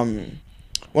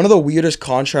 One of the weirdest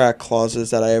contract clauses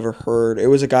that I ever heard, it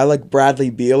was a guy like Bradley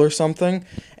Beal or something,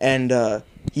 and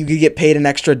you could get paid an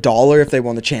extra $1 if they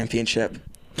won the championship.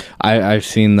 I've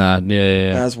seen that.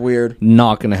 Yeah. That's weird.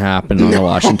 Not gonna happen on the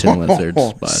Washington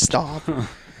Wizards. But stop.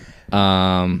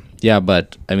 Yeah,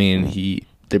 but I mean,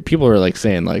 people are like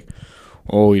saying like,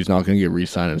 oh, he's not going to get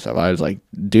re-signed and stuff. I was like,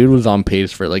 dude was on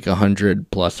pace for like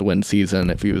 100+ win season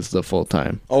if he was the full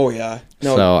time. Oh yeah.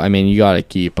 No. So I mean, you got to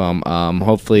keep him.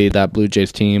 Hopefully that Blue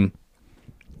Jays team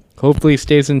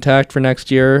stays intact for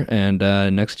next year, and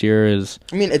next year is.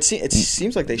 I mean, it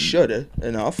seems like they should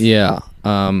enough. Yeah.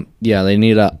 They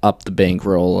need to up the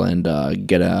bankroll and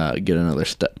get another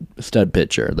stud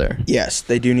pitcher there. Yes,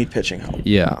 they do need pitching help.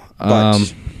 Yeah.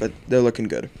 But they're looking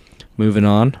good. Moving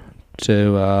on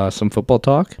to some football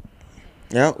talk.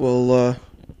 Yeah, well,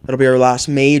 that'll be our last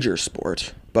major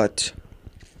sport, but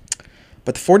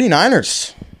the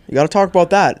 49ers, you got to talk about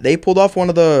that. They pulled off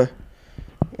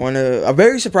a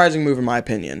very surprising move in my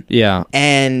opinion. Yeah.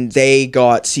 And they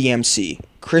got CMC,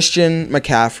 Christian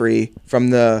McCaffrey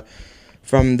from the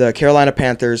Carolina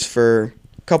Panthers for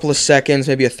a couple of seconds,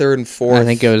 maybe a third and fourth. I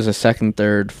think it was a second,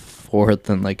 third, fourth,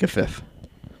 and like a fifth,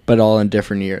 but all in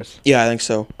different years. Yeah, I think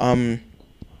so.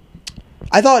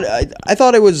 I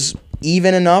thought it was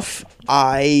even enough.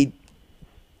 When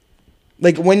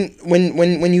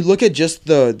you look at just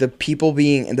the people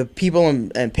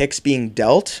and picks being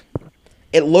dealt,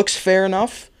 it looks fair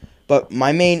enough. But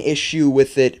my main issue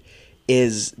with it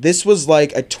is this was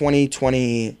like a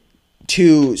 2022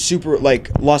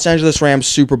 Los Angeles Rams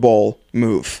Super Bowl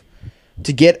move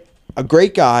to get a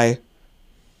great guy,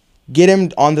 get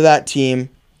him onto that team.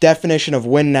 Definition of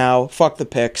win now, fuck the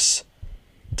picks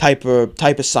type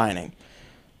of signing.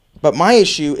 But my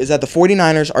issue is that the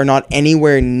 49ers are not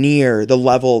anywhere near the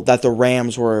level that the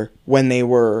Rams were when they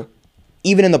were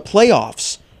even in the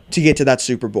playoffs to get to that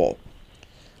Super Bowl.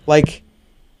 Like,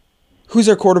 who's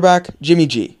their quarterback? Jimmy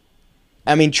G.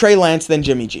 I mean, Trey Lance, then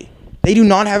Jimmy G. They do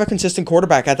not have a consistent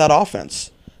quarterback at that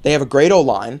offense. They have a great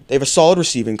O-line. They have a solid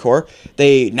receiving core.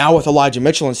 They, now with Elijah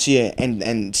Mitchell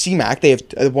and C-Mac, they have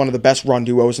one of the best run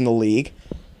duos in the league.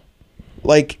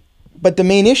 But the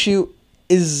main issue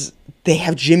is they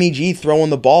have Jimmy G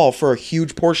throwing the ball for a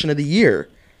huge portion of the year.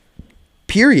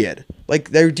 Period. Like,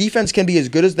 their defense can be as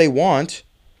good as they want.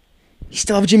 You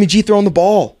still have Jimmy G throwing the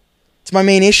ball. It's my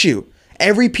main issue.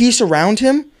 Every piece around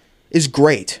him is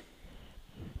great.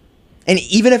 And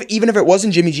even if it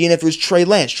wasn't Jimmy G and if it was Trey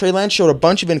Lance showed a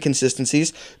bunch of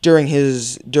inconsistencies during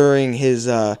his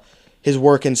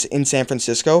work in San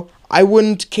Francisco. I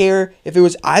wouldn't care if it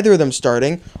was either of them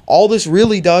starting. All this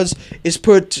really does is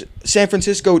put San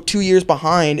Francisco 2 years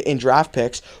behind in draft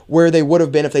picks where they would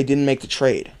have been if they didn't make the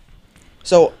trade.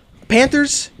 So,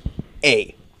 Panthers,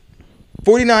 A.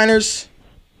 49ers,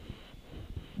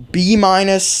 B-,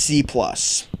 C+,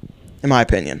 in my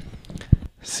opinion.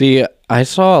 See, I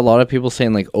saw a lot of people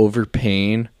saying like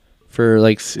overpaying for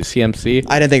like CMC.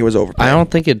 I didn't think it was overpaying. I don't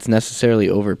think it's necessarily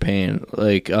overpaying.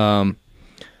 Like,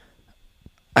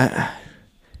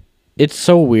 it's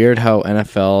so weird how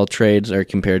NFL trades are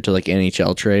compared to like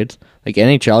NHL trades. Like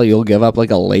NHL, you'll give up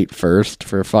like a late first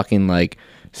for fucking like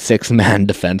 6-man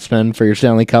defenseman for your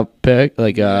Stanley Cup pick,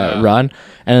 run,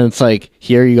 and it's like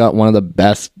here you got one of the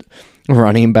best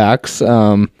running backs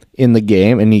in the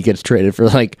game, and he gets traded for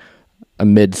like a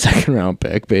mid-second round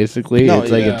pick, basically. No,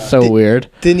 it's like it's so weird.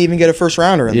 Didn't even get a first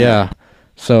rounder in there. Yeah,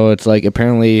 so it's like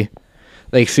apparently,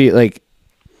 like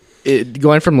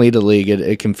going from league to league,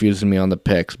 it confuses me on the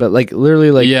picks, but like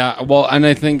literally, like yeah. Well, and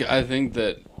I think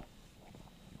that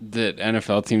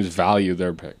NFL teams value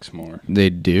their picks more. They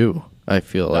do. I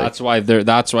feel like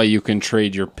that's why you can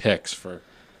trade your picks for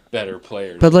better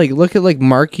players. But like, look at like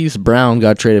Marquise Brown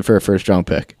got traded for a first round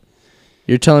pick.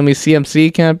 You're telling me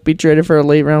CMC can't be traded for a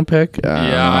late round pick?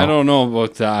 I don't know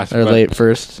about that. Or late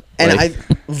first. And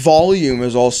volume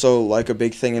is also like a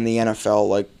big thing in the NFL.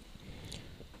 Like,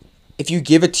 if you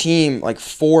give a team like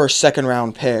 4 second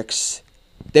round picks,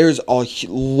 there's a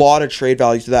lot of trade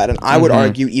value to that, and I would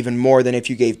argue even more than if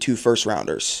you gave 2 first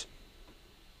rounders.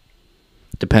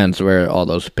 Depends where all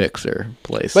those picks are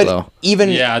placed, but though. Even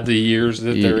the years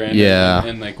that they're in,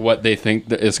 and like what they think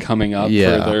that is coming up for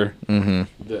their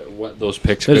what those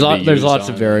picks. There's lots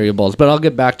of variables, but I'll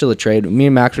get back to the trade. Me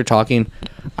and Max were talking.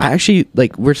 I actually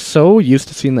we're so used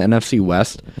to seeing the NFC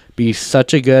West be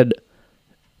such a good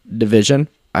division.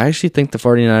 I actually think the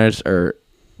 49ers are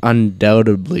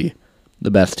undoubtedly the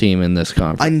best team in this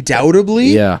conference. Undoubtedly,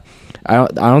 yeah. I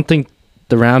don't think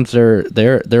the Rams are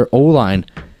their O-line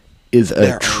is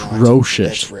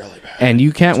atrocious. It's really bad. And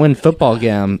you can't win football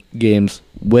games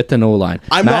with an O-line.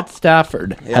 Matt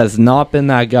Stafford has not been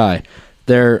that guy.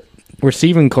 Their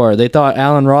receiving core, they thought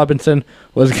Allen Robinson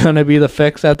was going to be the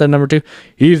fix at the number 2.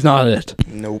 He's not it.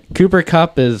 Nope. Cooper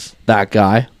Kupp is that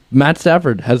guy. Matt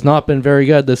Stafford has not been very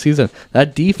good this season.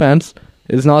 That defense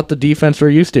is not the defense we're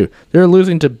used to. They're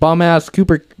losing to bum-ass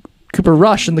Cooper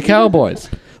Rush and the Cowboys.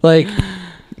 Like,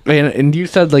 And you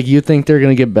said like you think they're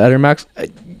gonna get better, Max.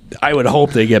 I would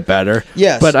hope they get better.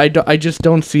 Yes, but I just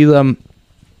don't see them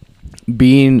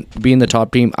being the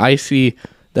top team. I see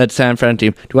that San Fran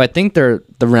team. Do I think they're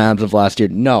the Rams of last year?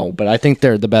 No, but I think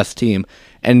they're the best team.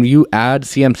 And you add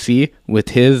CMC with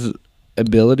his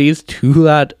abilities to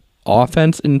that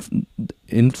offense in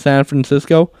San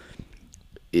Francisco,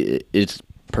 it's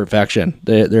perfection.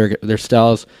 Their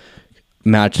styles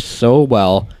match so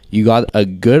well. You got a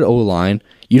good O-line.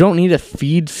 You don't need to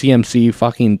feed CMC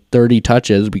fucking 30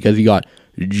 touches because you got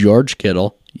George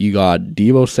Kittle, you got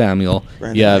Deebo Samuel,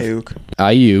 Brandon you have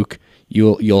Ayuk.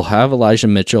 You'll have Elijah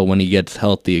Mitchell when he gets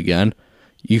healthy again.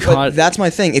 But that's my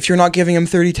thing. If you're not giving him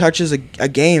 30 touches a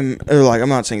game, or like I'm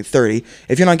not saying 30,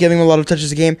 if you're not giving him a lot of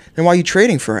touches a game, then why are you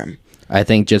trading for him? I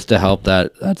think just to help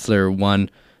that's their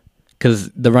one, because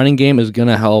the running game is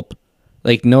gonna help.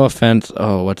 Like, no offense,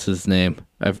 what's his name?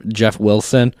 Jeff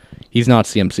Wilson. He's not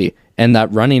CMC, and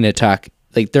that running attack,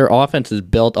 like their offense is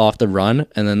built off the run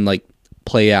and then like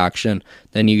play action.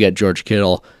 Then you get George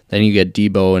Kittle. Then you get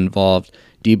Deebo involved.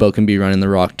 Deebo can be running the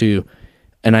rock too.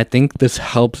 And I think this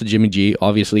helps Jimmy G.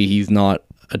 Obviously, he's not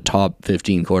a top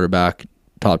 15 quarterback,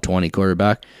 top 20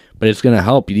 quarterback, but it's going to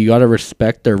help. You got to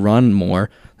respect their run more.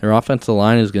 Their offensive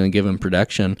line is going to give him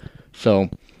protection. So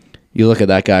you look at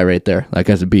that guy right there. That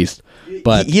guy's a beast.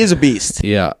 But he is a beast.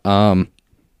 Yeah. I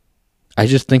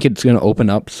just think it's going to open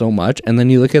up so much. And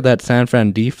then you look at that San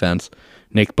Fran defense,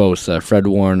 Nick Bosa, Fred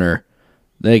Warner.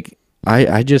 Like,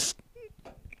 I just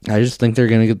think they're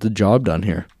going to get the job done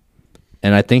here.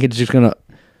 And I think it's just going to...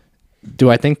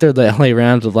 Do I think they're the LA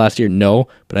Rams of last year? No,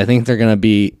 but I think they're going to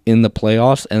be in the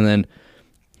playoffs, and then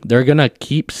they're going to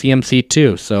keep CMC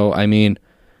too. So, I mean,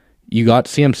 you got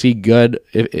CMC good.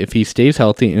 If he stays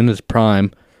healthy in his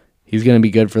prime, he's going to be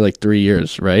good for like 3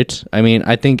 years, right? I mean,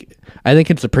 I think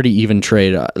it's a pretty even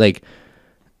trade.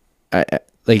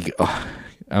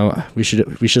 We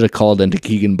should have called into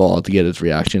Keegan Ball to get his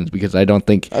reactions, because I don't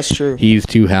think that's true. He's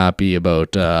too happy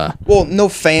about. Well, no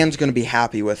fan's gonna be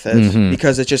happy with it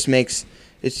because it just makes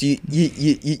it's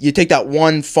you take that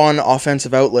one fun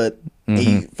offensive outlet and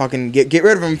you fucking get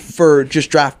rid of him for just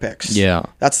draft picks. Yeah,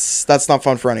 that's not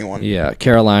fun for anyone. Yeah,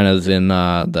 Carolina's in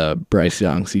the Bryce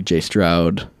Young, C.J.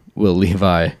 Stroud, Will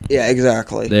Levi. Yeah,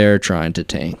 exactly. They're trying to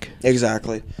tank.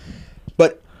 Exactly,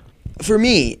 but for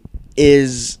me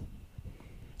is.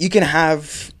 You can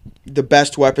have the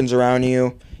best weapons around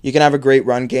you. You can have a great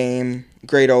run game,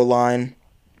 great O-line.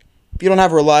 If you don't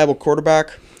have a reliable quarterback,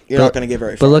 you're not going to get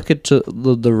very far. But look at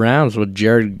the Rams with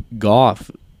Jared Goff.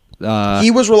 He had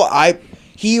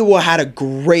a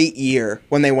great year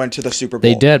when they went to the Super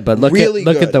Bowl. They did, but look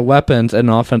at the weapons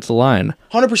and offensive line.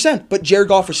 100%. But Jared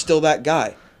Goff was still that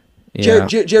guy. Yeah.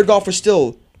 Jared Goff was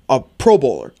still a Pro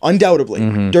Bowler,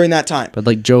 undoubtedly, during that time. But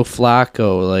like Joe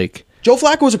Flacco, Joe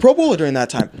Flacco was a Pro Bowler during that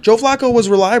time. Joe Flacco was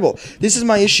reliable. This is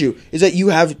my issue, is that you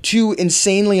have two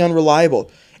insanely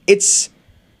unreliable. It's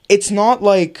not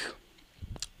like...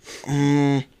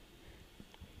 it's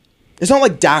not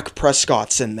like Dak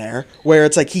Prescott's in there, where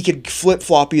it's like he could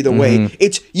flip-flop either way.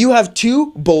 You have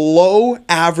two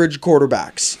below-average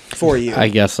quarterbacks for you. I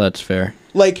guess that's fair.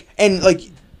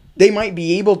 They might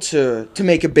be able to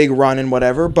make a big run and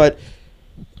whatever, but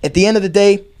at the end of the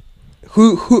day,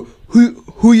 who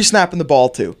are you snapping the ball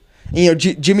to? And,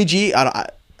 Jimmy G,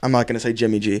 I'm not going to say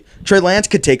Jimmy G. Trey Lance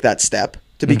could take that step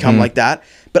to become like that,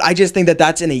 but I just think that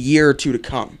that's in a year or two to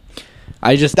come.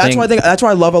 That's why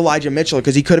I love Elijah Mitchell,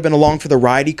 because he could have been along for the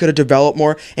ride. He could have developed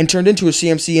more and turned into a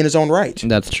CMC in his own right.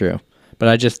 That's true. But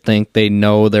I just think they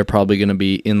know they're probably going to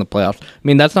be in the playoffs. I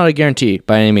mean, that's not a guarantee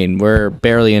by any means. We're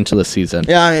barely into the season.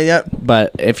 Yeah.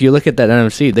 But if you look at that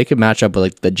NFC, they could match up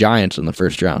with the Giants in the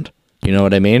first round. You know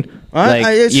what I mean?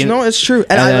 It's true.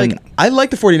 And I like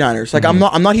the 49ers. Like I'm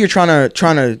not here trying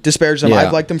to disparage them. Yeah.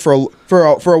 I've liked them for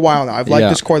a while now. I've liked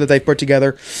this core that they've put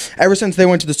together ever since they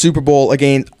went to the Super Bowl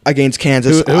against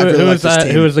Kansas.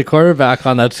 Who was the quarterback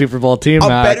on that Super Bowl team,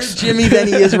 Max? Better Jimmy than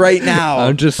he is right now.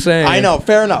 I'm just saying. I know.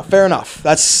 Fair enough.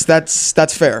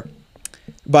 That's fair.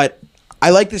 But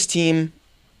I like this team.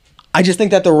 I just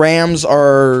think that the Rams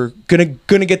are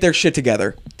gonna get their shit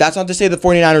together. That's not to say the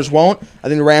 49ers won't. I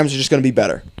think the Rams are just gonna be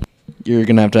better. You're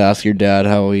gonna have to ask your dad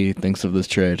how he thinks of this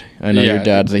trade. I know your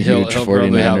dad's a huge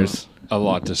 49ers. A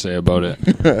lot to say about it.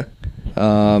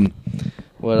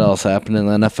 What else happened in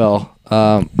the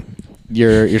NFL?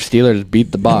 Your Steelers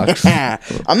beat the Bucs.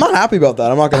 I'm not happy about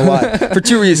that. I'm not gonna lie. For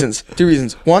two reasons.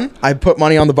 One, I put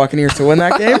money on the Buccaneers to win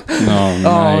that game.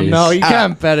 Oh no, you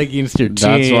can't bet against your team.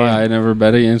 That's why I never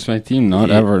bet against my team. Not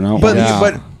ever. No.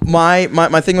 But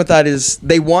my thing with that is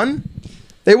they won,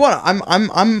 They won.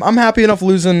 I'm happy enough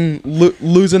losing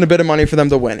a bit of money for them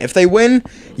to win. If they win,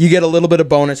 you get a little bit of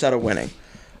bonus out of winning.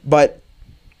 But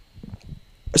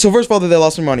so first of all, they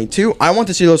lost some money. Two, I want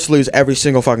the Steelers to lose every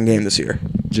single fucking game this year.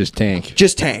 Just tank.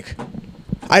 Just tank.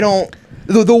 I don't.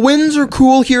 The wins are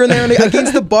cool here and there. And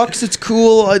against the Bucks, it's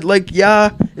cool.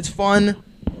 It's fun.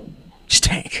 Just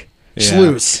tank. Just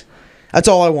lose. That's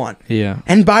all I want. Yeah.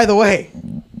 And by the way,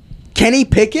 Kenny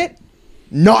Pickett,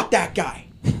 not that guy.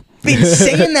 Been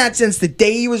saying that since the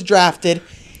day he was drafted.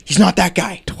 He's not that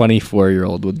guy.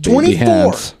 24-year-old with baby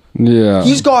hands. Yeah.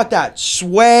 He's got that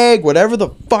swag, whatever the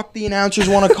fuck the announcers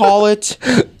want to call it.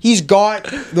 He's got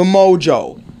the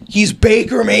mojo. He's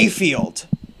Baker Mayfield.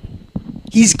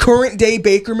 He's current day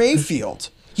Baker Mayfield.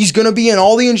 He's going to be in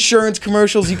all the insurance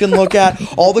commercials you can look at,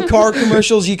 all the car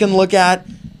commercials you can look at.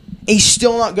 He's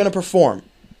still not going to perform.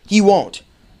 He won't.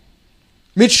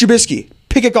 Mitch Trubisky.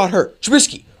 Pickett got hurt.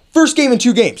 Trubisky. First game in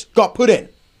 2 games. Got put in.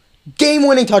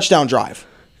 Game-winning touchdown drive.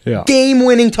 Yeah.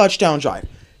 Game-winning touchdown drive.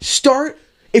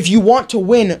 If you want to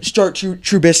win, start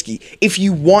Trubisky. If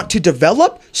you want to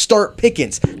develop, start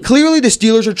Pickens. Clearly, the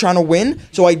Steelers are trying to win,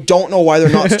 so I don't know why they're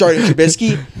not starting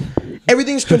Trubisky.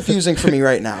 Everything's confusing for me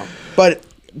right now. But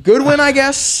good win, I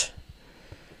guess.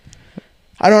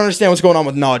 I don't understand what's going on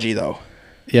with Najee, though.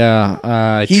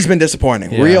 Yeah. He's been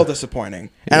disappointing. Yeah. Real disappointing.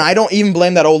 And I don't even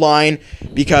blame that O-line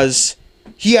because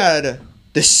he had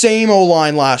the same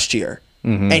O-line last year.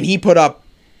 Mm-hmm. And he put up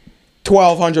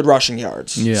 1,200 rushing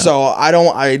yards. Yeah. So I don't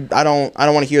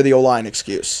want to hear the O-line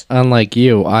excuse. Unlike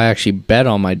you, I actually bet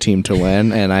on my team to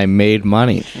win, and I made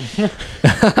money.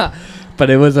 But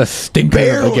it was a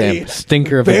stinker of a game.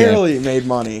 Stinker of a game. Barely made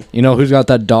money. You know who's got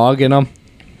that dog in him?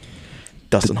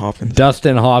 Dustin Hopkins.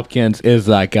 Dustin Hopkins is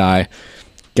that guy.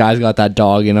 Guy's got that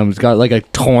dog in him. He's got like a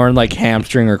torn like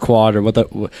hamstring or quad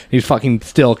or he's fucking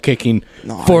still kicking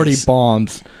 40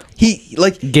 bombs.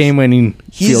 Game-winning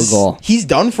field goal. He's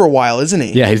done for a while, isn't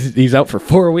he? Yeah, he's out for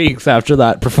 4 weeks after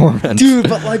that performance. Dude,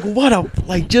 but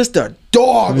just a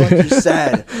dog, like you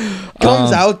said.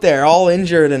 Comes out there all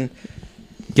injured and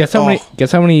guess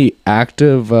how many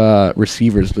active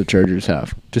receivers the Chargers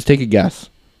have? Just take a guess.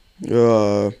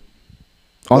 On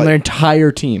their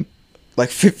entire team. Like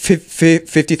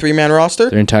 53-man roster?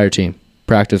 Their entire team.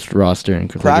 Practice roster.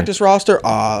 Practice roster?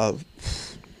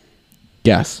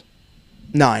 Guess.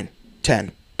 9.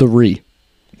 10. 3.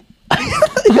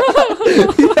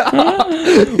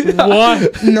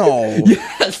 What? No.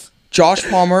 Yes. Josh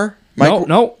Palmer.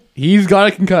 No. He's got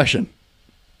a concussion.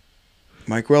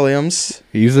 Mike Williams.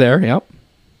 He's there, yep.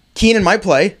 Keenan might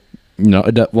play. No,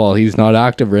 well, he's not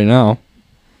active right now.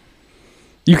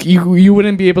 You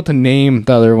wouldn't be able to name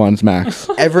the other ones, Max.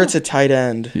 Everett's a tight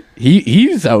end.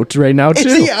 He's out right now too.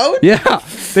 Is he out? Yeah,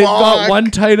 they've got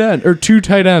 1 tight end or 2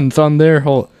 tight ends on their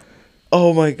whole.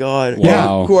 Oh my god! Wow.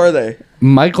 Yeah. Who are they?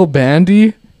 Michael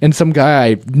Bandy and some guy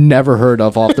I've never heard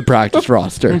of off the practice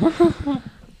roster.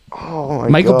 Oh my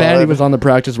Michael god. Bandy was on the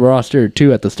practice roster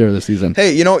too at the start of the season.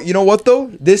 Hey, you know what though?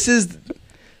 This is.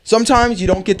 Sometimes you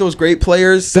don't get those great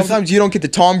players. Sometimes you don't get the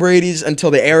Tom Brady's until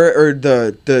the era or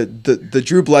the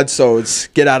Drew Bledsoes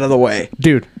get out of the way.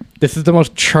 Dude, this is the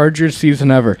most Chargers season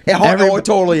ever. It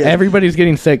totally is. Everybody's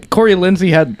getting sick. Corey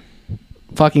Lindsey had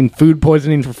fucking food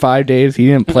poisoning for 5 days. He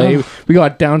didn't play. We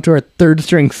got down to our 3rd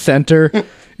string center.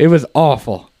 It was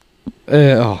awful.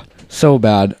 So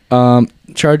bad.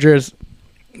 Chargers,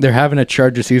 they're having a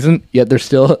Charger season, yet they're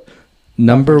still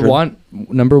number one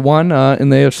in the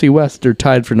AFC West. They're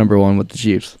tied for number 1 with the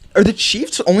Chiefs. Are the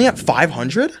Chiefs only at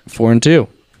 500? 4-2.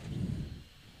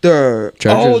 The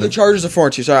Chargers are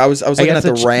 4-2. Sorry, I was looking at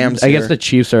the Rams. I guess the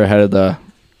Chiefs are ahead of the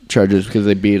Chargers because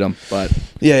they beat them. But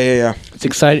yeah. It's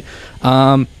exciting.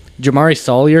 Jamari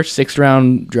Salyer,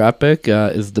 6th-round draft pick,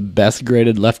 is the best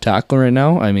graded left tackle right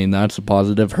now. I mean, that's a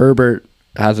positive. Herbert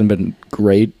hasn't been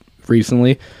great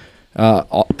recently.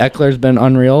 Eckler's been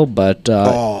unreal, but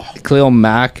Khalil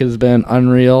Mack has been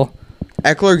unreal.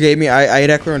 Eckler gave me, I had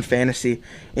Eckler in fantasy,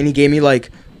 and he gave me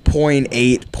like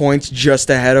 0.8 points just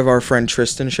ahead of our friend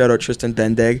Tristan. Shout out Tristan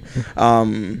Dendig.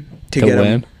 To get win?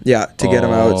 him. Yeah, to get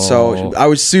him out. So I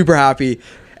was super happy.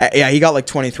 Yeah, he got like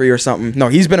 23 or something. No,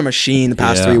 he's been a machine the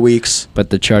past 3 weeks.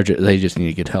 But the Chargers, they just need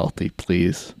to get healthy,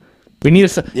 please. We need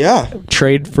to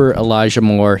trade for Elijah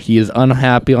Moore. He is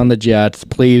unhappy on the Jets.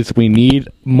 Please, we need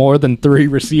more than 3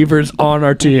 receivers on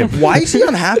our team. Why is he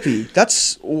unhappy?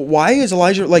 Why is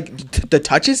Elijah, the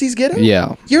touches he's getting?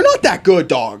 Yeah. You're not that good,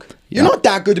 dog. You're not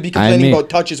that good to be complaining about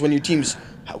touches when your team's,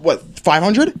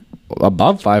 500?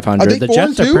 Above 500. The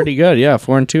Jets are pretty good. Yeah,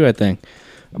 4-2, I think.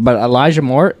 But Elijah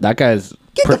Moore, that guy's...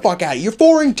 Get the fuck out of here. You're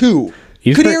 4-2.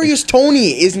 Kadarius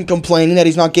Toney isn't complaining that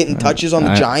he's not getting touches on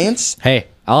the Giants. Hey,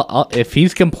 I'll if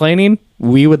he's complaining,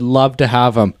 we would love to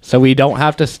have him, so we don't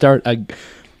have to start a.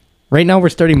 Right now, we're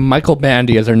starting Michael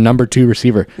Bandy as our number 2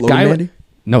 receiver. Bandy?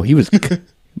 No, he was.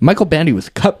 Michael Bandy was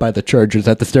cut by the Chargers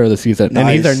at the start of the season, and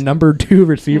he's our number 2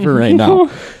 receiver right now.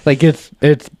 Like it's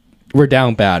we're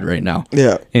down bad right now.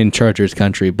 Yeah. In Chargers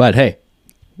country, but hey,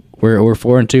 we're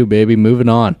 4-2, baby. Moving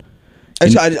on. I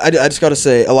just got to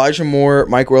say, Elijah Moore,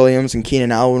 Mike Williams, and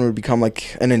Keenan Allen would become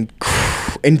like an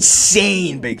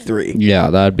insane big 3.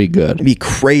 Yeah, that'd be good. It'd be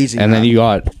crazy. And then you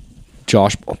got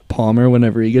Josh Palmer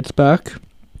whenever he gets back.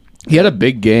 He had a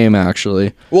big game,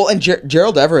 actually. Well, and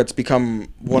Gerald Everett's become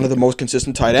one of the most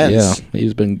consistent tight ends. Yeah,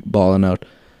 he's been balling out.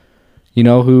 You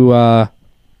know who, I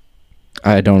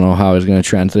don't know how I was going to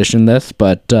transition this,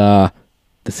 but the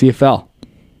CFL.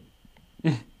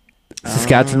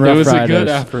 Saskatchewan Roughriders. It was a good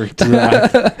effort.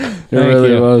 It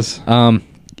really was.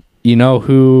 You know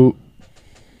who...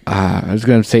 I was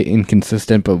going to say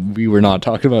inconsistent, but we were not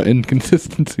talking about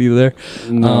inconsistency there.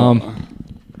 No.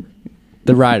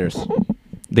 The Riders.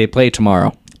 They play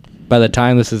tomorrow. By the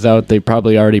time this is out, they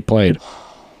probably already played.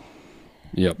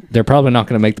 Yep. They're probably not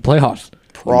going to make the playoffs.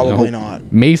 Probably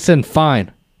not. Mason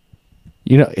Fine.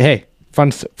 You know, hey,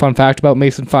 fun fact about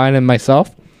Mason Fine and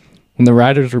myself. When the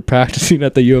Riders were practicing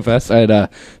at the U of S at a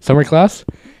summer class,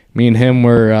 me and him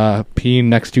were peeing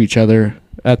next to each other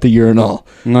at the urinal.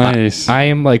 Nice. I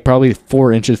am like probably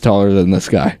 4 inches taller than this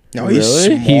guy. No, he's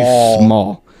Really?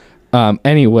 small. He's small.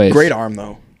 Anyways. Great arm,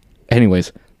 though.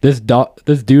 Anyways, this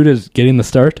dude is getting the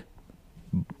start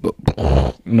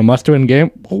in a must-win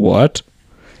game. What?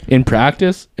 In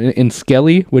practice, in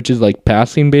Skelly, which is like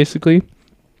passing basically,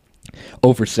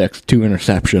 over 6, 2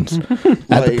 interceptions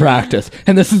at the practice.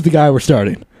 And this is the guy we're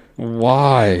starting.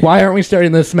 Why? Why aren't we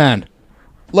starting this man?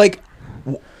 Like,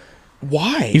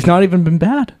 why? He's not even been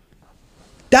bad.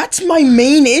 That's my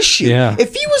main issue. Yeah.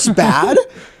 If he was bad,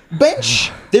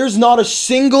 bench. There's not a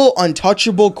single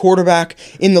untouchable quarterback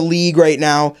in the league right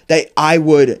now that I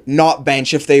would not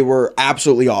bench if they were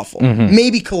absolutely awful.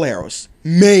 Maybe Caleros.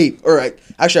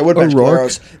 Actually, I would bench Rourke.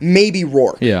 Caleros. Maybe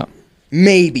Rourke. Yeah.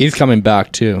 Maybe. He's coming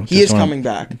back too. He is coming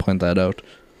back. Point that out.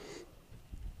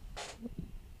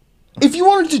 If you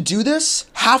wanted to do this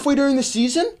halfway during the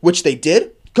season, which they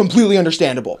did, completely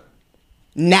understandable.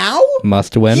 Now,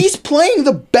 Must win. he's playing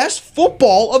the best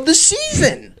football of the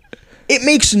season. It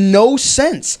makes no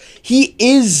sense. He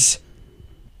is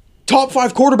top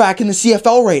 5 quarterback in the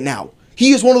CFL right now.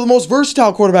 He is one of the most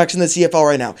versatile quarterbacks in the CFL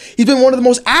right now. He's been one of the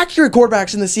most accurate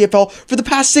quarterbacks in the CFL for the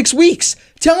past 6 weeks.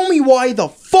 Tell me why the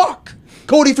fuck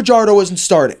Cody Fajardo isn't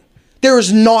starting. There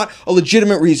is not a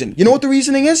legitimate reason. You know what the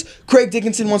reasoning is? Craig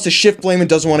Dickinson wants to shift blame and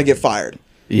doesn't want to get fired.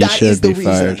 That is the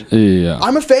reason. Yeah.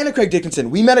 I'm a fan of Craig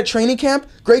Dickinson. We met at training camp.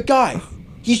 Great guy.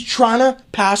 He's trying to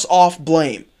pass off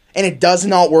blame. And it does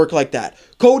not work like that.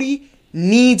 Cody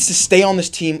needs to stay on this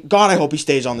team. God, I hope he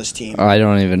stays on this team. I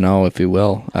don't even know if he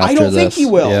will. I don't think he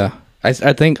will. Yeah. I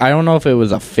think, I don't know if it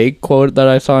was a fake quote that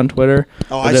I saw on Twitter.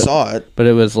 Oh, I saw it. But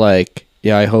it was like,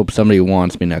 yeah, I hope somebody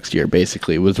wants me next year,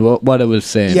 basically, was what it was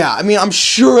saying. Yeah, I mean, I'm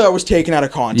sure that was taken out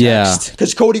of context. Yeah.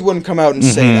 Because Cody wouldn't come out and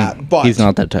say that. But he's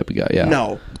not that type of guy, yeah.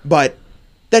 No, but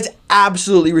that's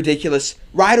absolutely ridiculous.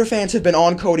 Rider fans have been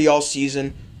on Cody all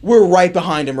season. We're right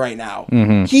behind him right now.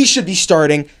 He should be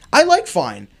starting. I like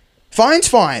Fine. Fine's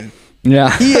fine.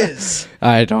 Yeah. He is.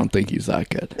 I don't think he's that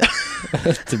good,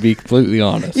 to be completely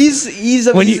honest.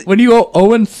 When you go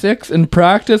 0-6 in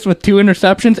practice with 2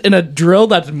 interceptions in a drill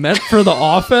that's meant for the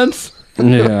offense,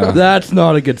 Yeah. that's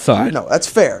not a good sign. No, that's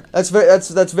fair. That's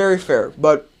very fair.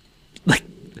 But Like,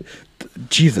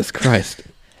 Jesus Christ.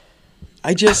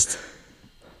 I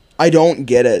don't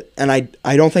get it, and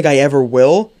I don't think I ever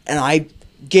will. And I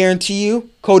guarantee you,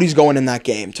 Cody's going in that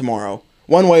game tomorrow.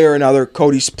 One way or another,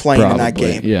 Cody's playing in that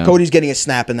Probably, game. yeah. Cody's getting a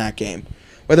snap in that game.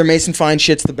 Whether Mason Fine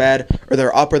shits the bed, or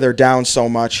they're up or they're down so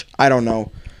much, I don't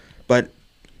know. But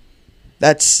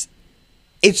it's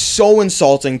so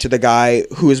insulting to the guy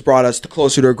who has brought us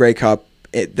closer to a Grey Cup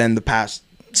than the past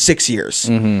 6 years.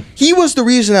 He was the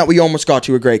reason that we almost got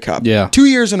to a Grey Cup. Yeah. 2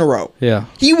 years in a row. Yeah.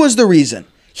 He was the reason.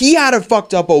 He had a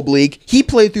fucked up oblique. He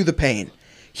played through the pain.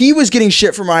 He was getting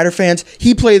shit from Rider fans.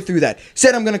 He played through that.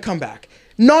 Said, I'm going to come back.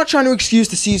 Not trying to excuse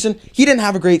the season. He didn't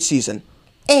have a great season.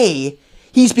 A,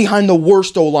 he's behind the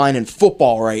worst O-line in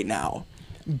football right now.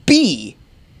 B,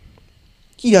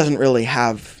 he doesn't really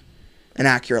have an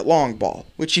accurate long ball,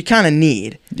 which you kind of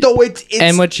need. Though it's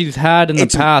and which he's had in the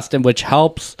past, and which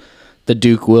helps the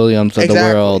Duke Williams of the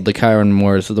world, the Kyron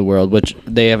Moores of the world, which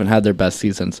they haven't had their best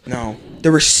seasons. No. The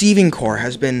receiving core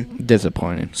has been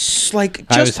disappointing.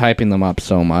 I was hyping them up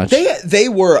so much. They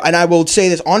were, and I will say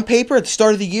this, on paper at the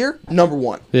start of the year, number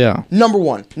 1. Yeah. Number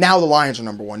 1. Now the Lions are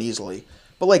number 1 easily.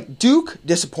 But like Duke,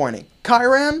 disappointing.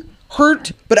 Kyran,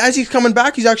 hurt, but as he's coming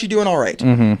back, he's actually doing all right.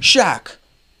 Shaq,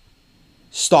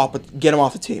 stop it. Get him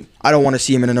off the team. I don't want to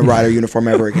see him in a Rider uniform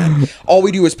ever again. All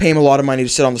we do is pay him a lot of money to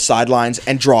sit on the sidelines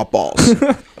and drop balls.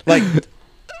 Like,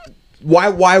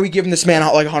 why are we giving this man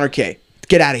like $100K?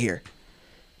 Get out of here.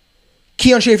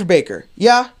 Keon Schaefer-Baker.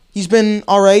 Yeah, he's been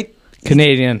all right.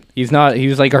 Canadian. He's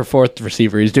like our fourth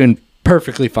receiver. He's doing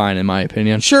perfectly fine, in my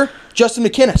opinion. Sure. Justin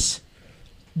McInnes.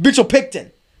 Mitchell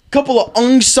Picton. Couple of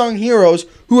unsung heroes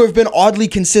who have been oddly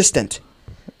consistent.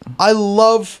 I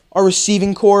love our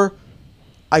receiving core.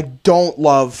 I don't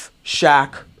love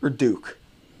Shaq or Duke.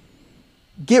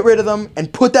 Get rid of them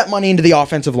and put that money into the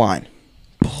offensive line.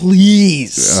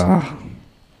 Please.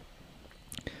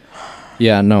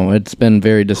 Yeah, no, it's been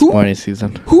very disappointing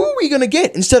season. Who are we going to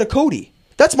get instead of Cody?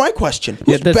 That's my question.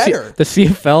 Who's better? The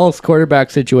CFL's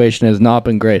quarterback situation has not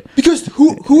been great. Because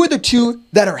who are the two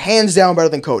that are hands down better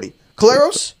than Cody?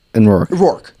 Caleros? And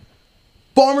Rourke.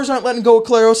 Bombers aren't letting go of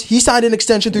Caleros. He signed an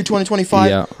extension through 2025.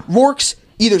 Yeah. Rourke's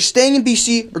either staying in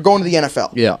BC or going to the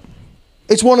NFL. Yeah.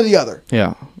 It's one or the other.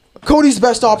 Yeah. Cody's the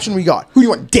best option we got. Who do you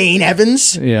want? Dane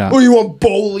Evans? Yeah. Or you want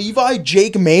Bo Levi?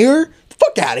 Jake Mayer?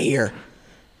 Fuck out of here.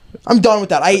 I'm done with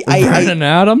that. Brandon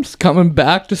Adams coming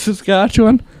back to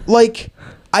Saskatchewan. Like,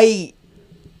 I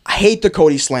hate the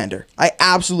Cody slander. I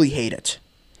absolutely hate it.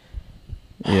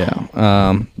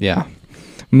 Yeah. Yeah.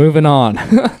 Moving on.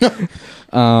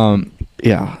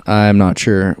 Yeah, I'm not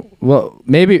sure. Well,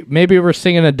 maybe we're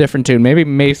singing a different tune. Maybe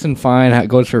Mason Fine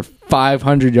goes for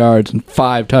 500 yards and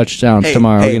 5 touchdowns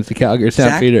tomorrow against the Calgary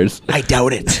Stampeders. I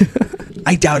doubt it.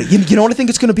 I doubt it. You know what I think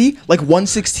it's going to be? Like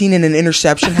 116 and an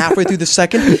interception halfway through the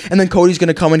second, and then Cody's going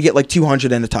to come and get like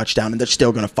 200 and a touchdown, and they're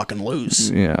still going to fucking lose.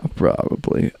 Yeah,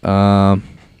 probably.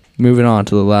 Moving on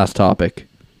to the last topic.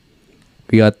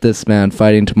 We got this man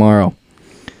fighting tomorrow.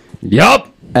 Yup.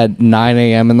 At 9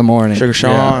 a.m. in the morning. Sugar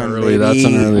Sean, early. That's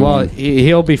an early well, one.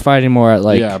 he'll be fighting more at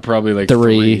like probably like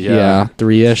 3. Yeah,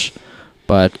 3-ish.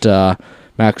 But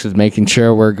Max is making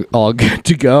sure we're all good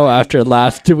to go after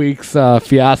last week's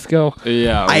fiasco.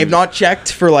 Yeah. I have not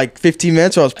checked for like 15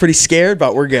 minutes, so I was pretty scared,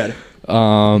 but we're good.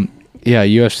 Yeah,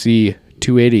 UFC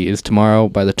 280 is tomorrow.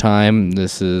 By the time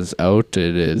this is out,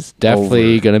 it is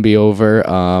definitely going to be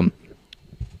over.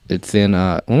 It's in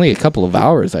only a couple of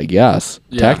hours, I guess,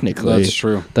 technically. That's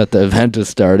true. That the event is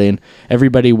starting.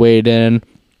 Everybody weighed in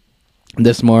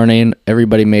this morning.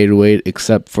 Everybody made weight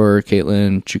except for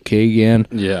Caitlin Chukagian.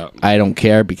 Yeah. I don't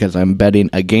care because I'm betting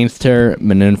against her.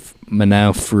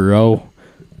 Manau Furo,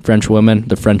 French woman,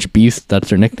 the French Beast, that's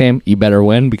her nickname. You better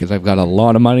win because I've got a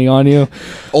lot of money on you.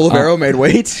 Olivero made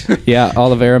weight. Yeah,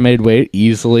 Olivera made weight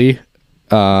easily.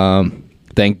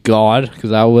 Thank God, because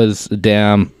that was a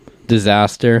damn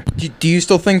disaster. Do you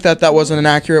still think that wasn't an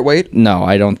accurate weight? No,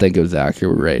 I don't think it was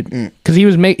accurate weight because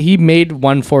he made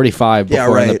 145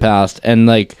 before in the past, and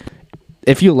like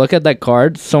if you look at that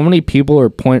card, so many people are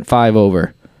 0.5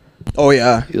 over. Oh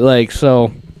yeah, like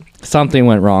so something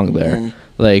went wrong there.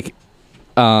 Like,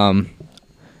 and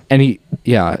he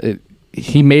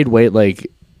made weight like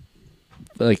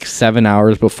 7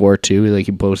 hours before too. Like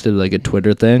he posted like a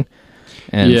Twitter thing,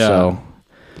 and so.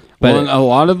 But a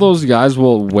lot of those guys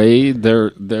will weigh their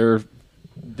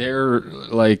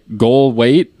like goal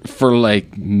weight for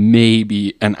like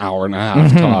maybe an hour and a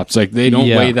half tops. Like they don't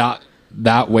weigh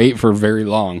that weight for very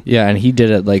long. Yeah, and he did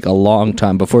it like a long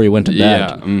time before he went to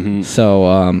bed. Yeah.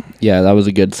 So that was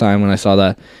a good sign when I saw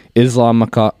that. Islam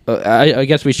Makhachev. I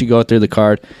guess we should go through the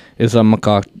card. Islam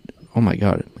Makhachev. Oh my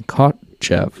God,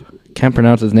 Makhachev. Can't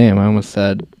pronounce his name. I almost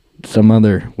said some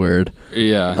other word.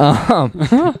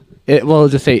 Yeah. We'll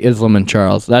just say Islam and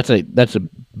Charles. That's a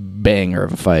banger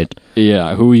of a fight.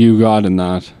 Yeah, who you got in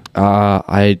that?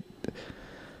 I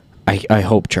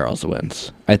hope Charles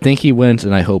wins. I think he wins,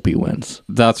 and I hope he wins.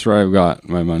 That's where I've got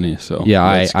my money. So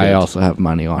yeah, I also have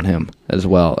money on him as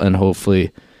well, and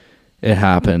hopefully it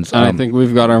happens. And I think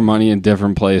we've got our money in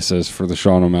different places for the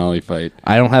Sean O'Malley fight.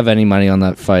 I don't have any money on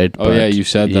that fight. Oh yeah, you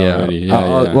said that already.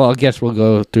 Yeah, Well, I guess we'll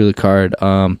go through the card.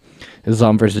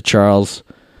 Islam versus Charles.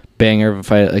 Banger of a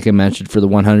fight, like I mentioned, for the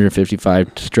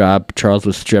 155 strap. Charles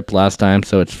was stripped last time,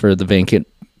 so it's for the vacant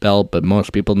belt, but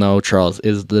most people know Charles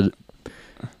is the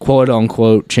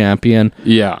quote-unquote champion.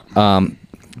 Yeah.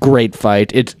 Great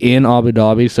fight. It's in Abu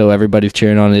Dhabi, so everybody's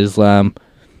cheering on Islam.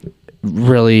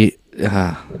 Really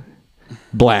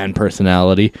bland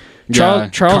personality. Charles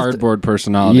cardboard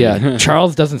personality. Yeah,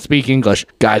 Charles doesn't speak English.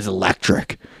 Guy's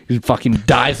electric. He fucking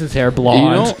dyes his hair blonde. You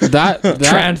know, that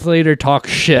translator talks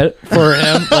shit for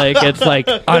him. Like it's like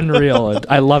unreal.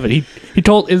 I love it. He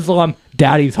told Islam,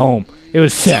 "Daddy's home." It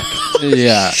was sick.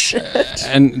 Yeah.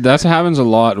 And that happens a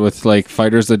lot with like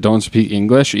fighters that don't speak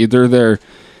English. Either their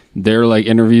like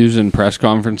interviews and press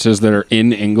conferences that are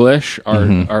in English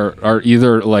are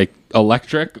either like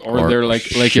electric or they're like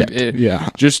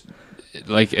just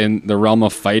like in the realm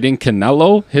of fighting.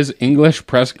 Canelo, his English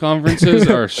press conferences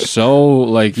are so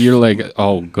like you're like,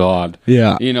 oh god.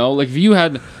 Yeah. You know, like if you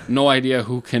had no idea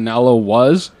who Canelo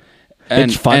was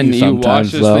and It's funny and you watch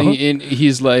sometimes, this though. thing and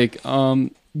he's like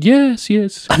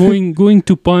yes going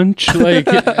to punch like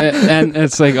and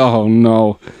it's like, oh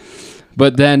no.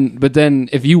 But then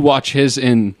if you watch his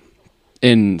in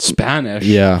Spanish,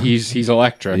 he's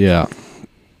electric. Yeah.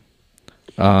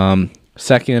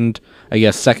 Second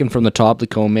from the top, the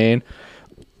co-main,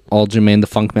 Aljamain the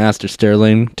Funkmaster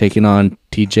Sterling taking on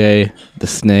TJ the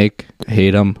Snake.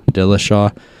 Hate him.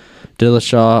 Dillashaw.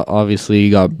 Dillashaw obviously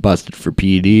got busted for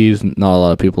PEDs. Not a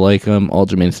lot of people like him.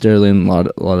 Aljamain Sterling, a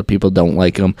lot of people don't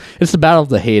like him. It's the battle of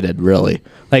the hated, really.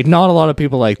 Like, not a lot of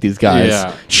people like these guys.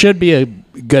 Yeah. Should be a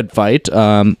good fight.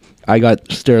 I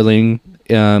got Sterling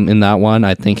in that one.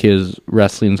 I think his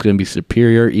wrestling is going to be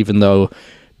superior, even though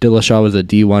Dillashaw was a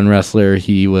D1 wrestler.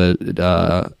 He was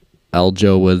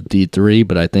Aljo was D3,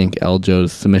 but I think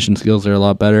Aljo's submission skills are a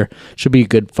lot better. Should be a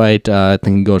good fight. I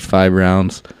think it goes 5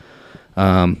 rounds.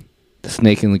 The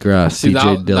Snake in the Grass, See,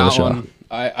 DJ Dillashaw. that one,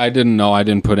 I didn't know. I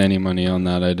didn't put any money on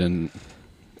that. I didn't.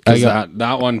 Because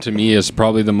that one to me is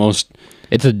probably the most.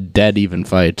 It's a dead even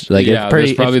fight. Like, yeah,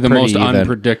 it's probably the most even.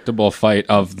 unpredictable fight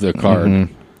of the card.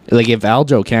 Mm-hmm. Like, if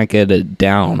Aljo can't get it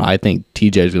down, I think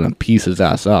TJ's gonna piece his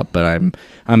ass up. But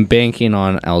I'm banking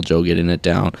on Aljo getting it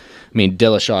down. I mean,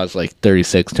 Dillashaw is like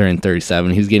 36, turning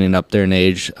 37. He's getting up there in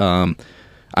age. I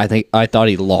thought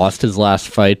he lost his last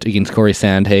fight against Corey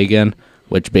Sandhagen,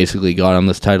 which basically got him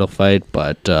this title fight.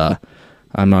 But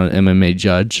I'm not an MMA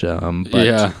judge. But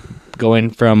yeah, going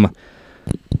from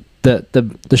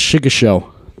the Sugar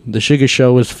Show. The Sugar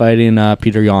Show was fighting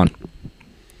Peter Yan.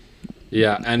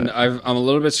 Yeah, and I'm a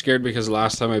little bit scared because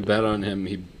last time I bet on him,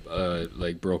 he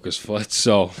like broke his foot.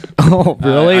 So oh,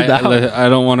 really? I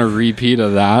don't want a repeat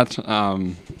of that.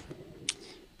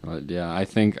 But yeah,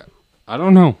 I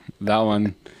don't know that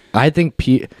one. I think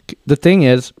the thing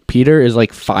is, Peter is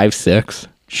like 5'6",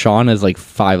 Sean is like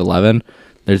 5'11".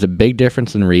 There's a big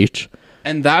difference in reach.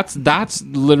 And that's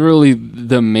literally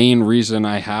the main reason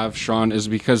I have Sean, is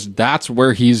because that's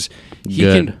where he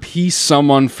can piece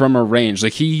someone from a range.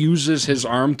 Like, he uses his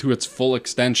arm to its full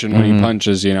extension when he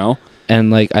punches, you know? And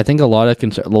like, I think a lot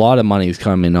of money is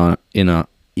coming on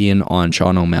on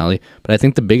Sean O'Malley, but I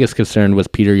think the biggest concern was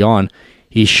Peter Yan.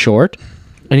 He's short,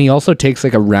 and he also takes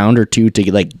like a round or two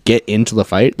to like get into the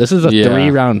fight. This is a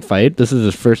 3-round fight. This is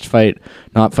his first fight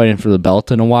not fighting for the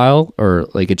belt in a while, or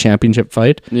like a championship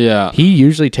fight. Yeah. He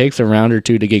usually takes a round or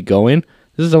two to get going.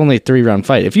 This is only a 3-round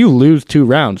fight. If you lose 2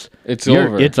 rounds, it's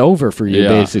over for you,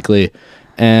 basically.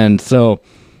 And so,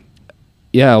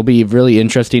 yeah, it'll be really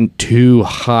interesting. 2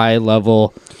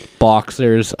 high-level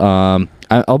boxers.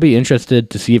 I'll be interested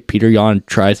to see if Peter Yan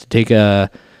tries to take a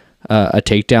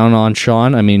takedown on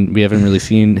Sean. I mean, we haven't really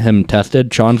seen him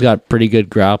tested. Sean's got pretty good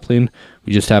grappling.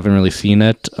 We just haven't really seen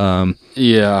it. It'll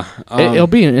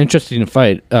be an interesting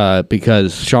fight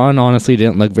because Sean honestly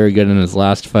didn't look very good in his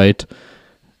last fight.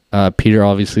 Peter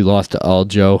obviously lost to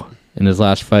Aljo in his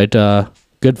last fight.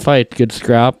 Good fight, good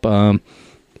scrap.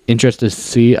 Interested to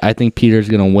see. I think Peter's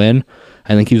gonna win.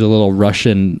 I think he's a little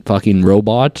Russian fucking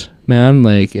robot, man.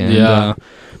 Like,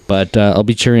 but I'll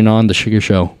be cheering on the Sugar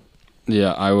Show.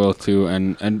 Yeah, I will too.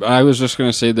 And I was just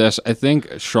gonna say this. I think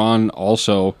Sean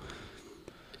also,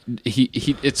 he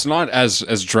it's not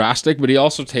as drastic, but he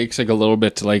also takes like a little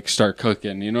bit to like start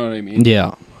cooking. You know what I mean?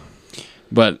 Yeah.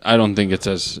 But I don't think it's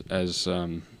as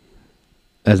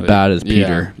bad as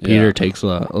Peter. Yeah, Peter takes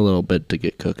a little bit to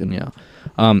get cooking. Yeah.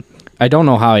 I don't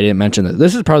know how I didn't mention this.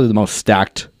 This is probably the most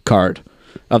stacked card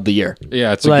of the year.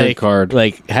 Yeah, it's a good card.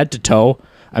 Like, head to toe.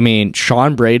 I mean,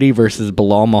 Sean Brady versus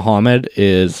Bilal Muhammad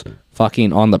is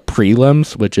fucking on the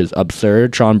prelims, which is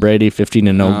absurd. Sean Brady,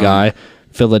 15-0 guy,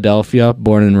 Philadelphia,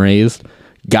 born and raised.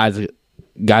 Guy's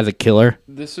a killer.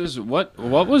 This is what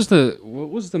was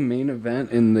the main event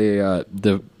in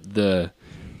the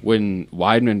when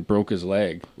Weidman broke his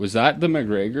leg? Was that the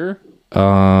McGregor?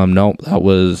 No, that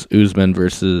was Usman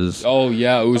versus. Oh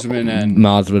yeah, Usman and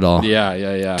Masvidal.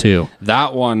 Yeah. Too.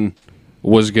 That one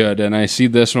was good, and I see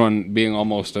this one being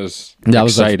almost as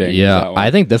exciting.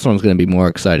 I think this one's going to be more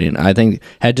exciting. I think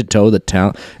head to toe, the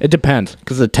talent. It depends,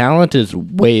 because the talent is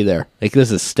way there. Like,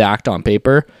 this is stacked on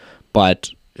paper,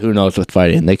 but who knows with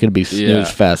fighting? They could be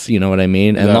snooze fest. You know what I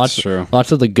mean? And That's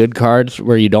lots of the good cards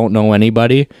where you don't know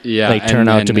anybody, they turn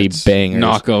out to be bangers.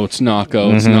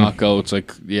 Knockouts.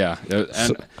 Like, yeah.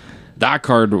 And that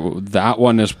card, that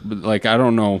one is like, I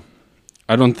don't know.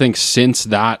 I don't think since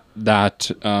that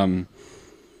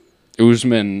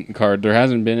Usman card, there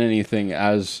hasn't been anything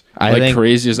as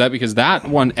crazy as that, because that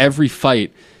one, every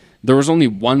fight, there was only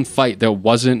one fight that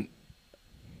wasn't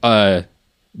that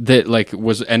like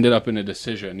was ended up in a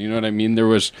decision. You know what I mean? There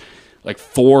was like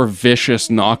 4 vicious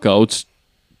knockouts.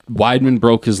 Weidman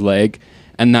broke his leg,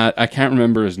 and that I can't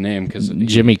remember his name because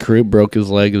Jimmy Crute broke his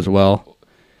leg as well.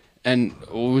 And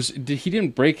he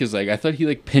didn't break his leg. I thought he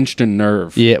like pinched a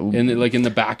nerve. Yeah, in the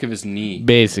back of his knee.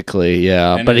 Basically,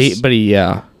 yeah. And he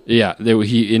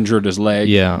injured his leg.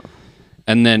 Yeah,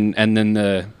 and then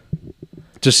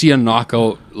to see a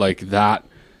knockout like that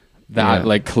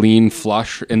like clean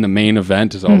flush in the main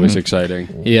event is always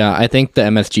exciting. Yeah, I think the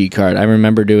MSG card. I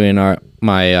remember doing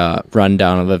my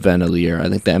rundown of event of the year. I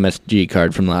think the MSG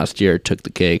card from last year took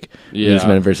the cake. Yeah,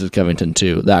 Usman versus Covington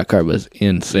 2. That card was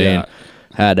insane. Yeah.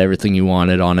 Had everything you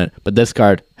wanted on it. But this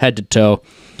card, head to toe,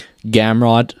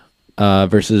 Gamrot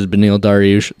versus Beneil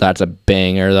Dariush. That's a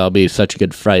banger. That'll be such a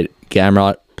good fight.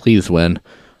 Gamrot, please win.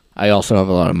 I also have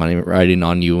a lot of money riding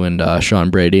on you and Sean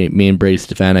Brady. Me and Brady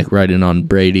Stefanik riding on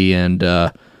Brady and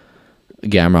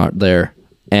Gamrot there.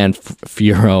 And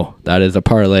Furo. That is a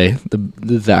parlay,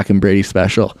 the Zach and Brady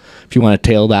special. If you want to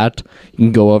tail that, you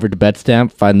can go over to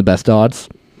BetStamp, find the best odds.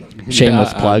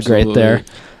 Shameless plug right there.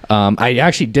 I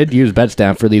actually did use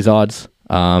BetStamp for these odds.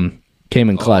 Came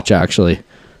in clutch, actually.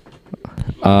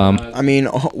 I mean,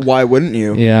 why wouldn't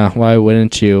you? Yeah, why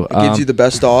wouldn't you? It gives you the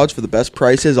best odds for the best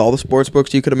prices, all the sports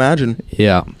books you could imagine.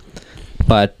 Yeah.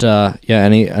 But,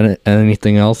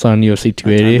 anything else on UFC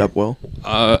 280? Up well.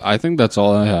 I think that's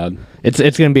all I had. It's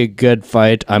going to be a good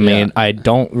fight. I mean, I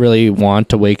don't really want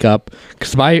to wake up,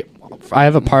 because I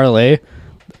have a parlay.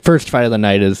 First fight of the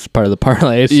night is part of the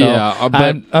parlay, so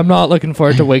I'm not looking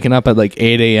forward to waking up at like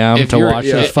 8 a.m. to watch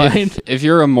this fight. If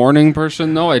you're a morning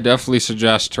person, though, I definitely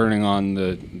suggest turning on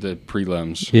the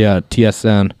prelims. Yeah,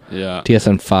 TSN. Yeah.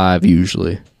 TSN 5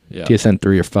 usually. Yeah. TSN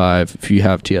 3 or 5 if you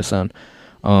have TSN.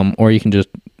 Or you can just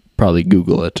probably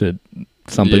Google it.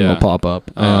 Something will pop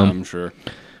up. I'm sure.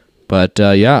 But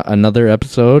another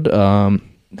episode.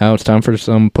 Now it's time for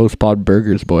some post-pod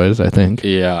burgers, boys, I think.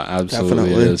 Yeah,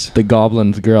 absolutely. It is. The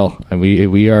Goblin's Grill. And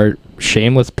we are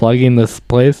shameless plugging this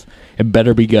place. It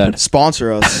better be good.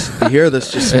 Sponsor us. You hear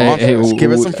this? Just sponsor us.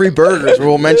 Give us some free burgers.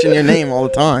 We'll mention your name all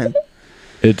the time.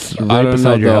 It's right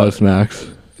beside your house, Max.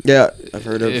 Yeah, I've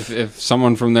heard of. If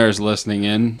someone from there is listening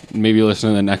in, maybe listen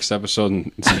to the next episode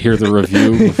and hear the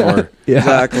review before.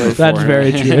 Exactly. That's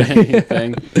very true.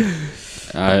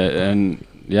 And...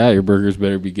 yeah, your burgers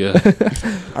better be good.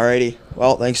 Alrighty.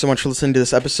 Well, thanks so much for listening to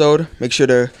this episode. Make sure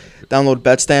to download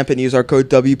BetStamp and use our code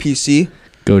WPC.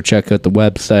 Go check out the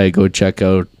website. Go check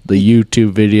out the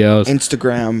YouTube videos.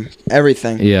 Instagram.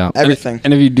 Everything. Yeah. Everything.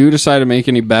 And if you do decide to make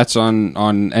any bets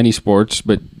on any sports,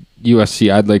 but UFC,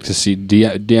 I'd like to see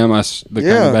DM us the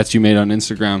kind of bets you made on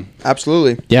Instagram.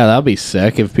 Absolutely. Yeah, that'd be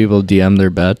sick if people DM their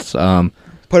bets.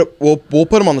 We'll put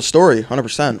them on the story,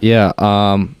 100%. Yeah.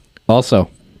 Also,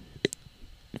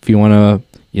 if you want to,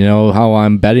 you know how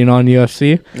I'm betting on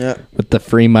UFC? Yeah. With the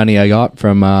free money I got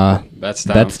from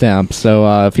BetStamp.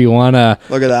 So if you want to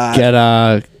look at that, get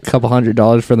a couple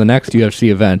 $100 for the next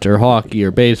UFC event, or hockey, or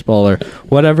baseball, or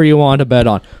whatever you want to bet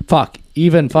on.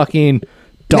 Even fucking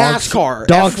NASCAR,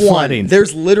 dog F1. sledding.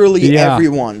 There's literally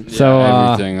everyone. So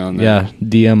everything on there. Yeah,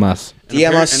 DM us.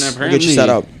 DM us. And we'll get you set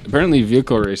up. Apparently,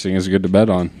 vehicle racing is good to bet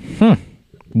on.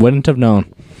 Wouldn't have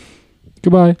known.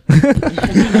 Goodbye.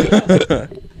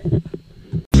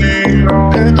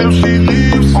 And if she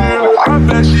leaves here, I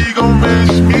bet she gon'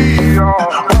 miss me.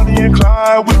 Bonnie and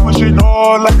Clyde, we pushing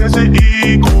hard like it's an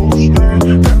Eagles.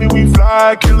 That mean we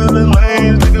fly, killing the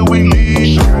lanes, nigga, we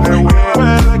lead.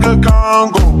 Bad like a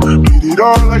Congo, beat it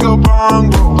all like a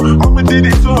bongo. I'ma did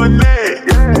it to her name.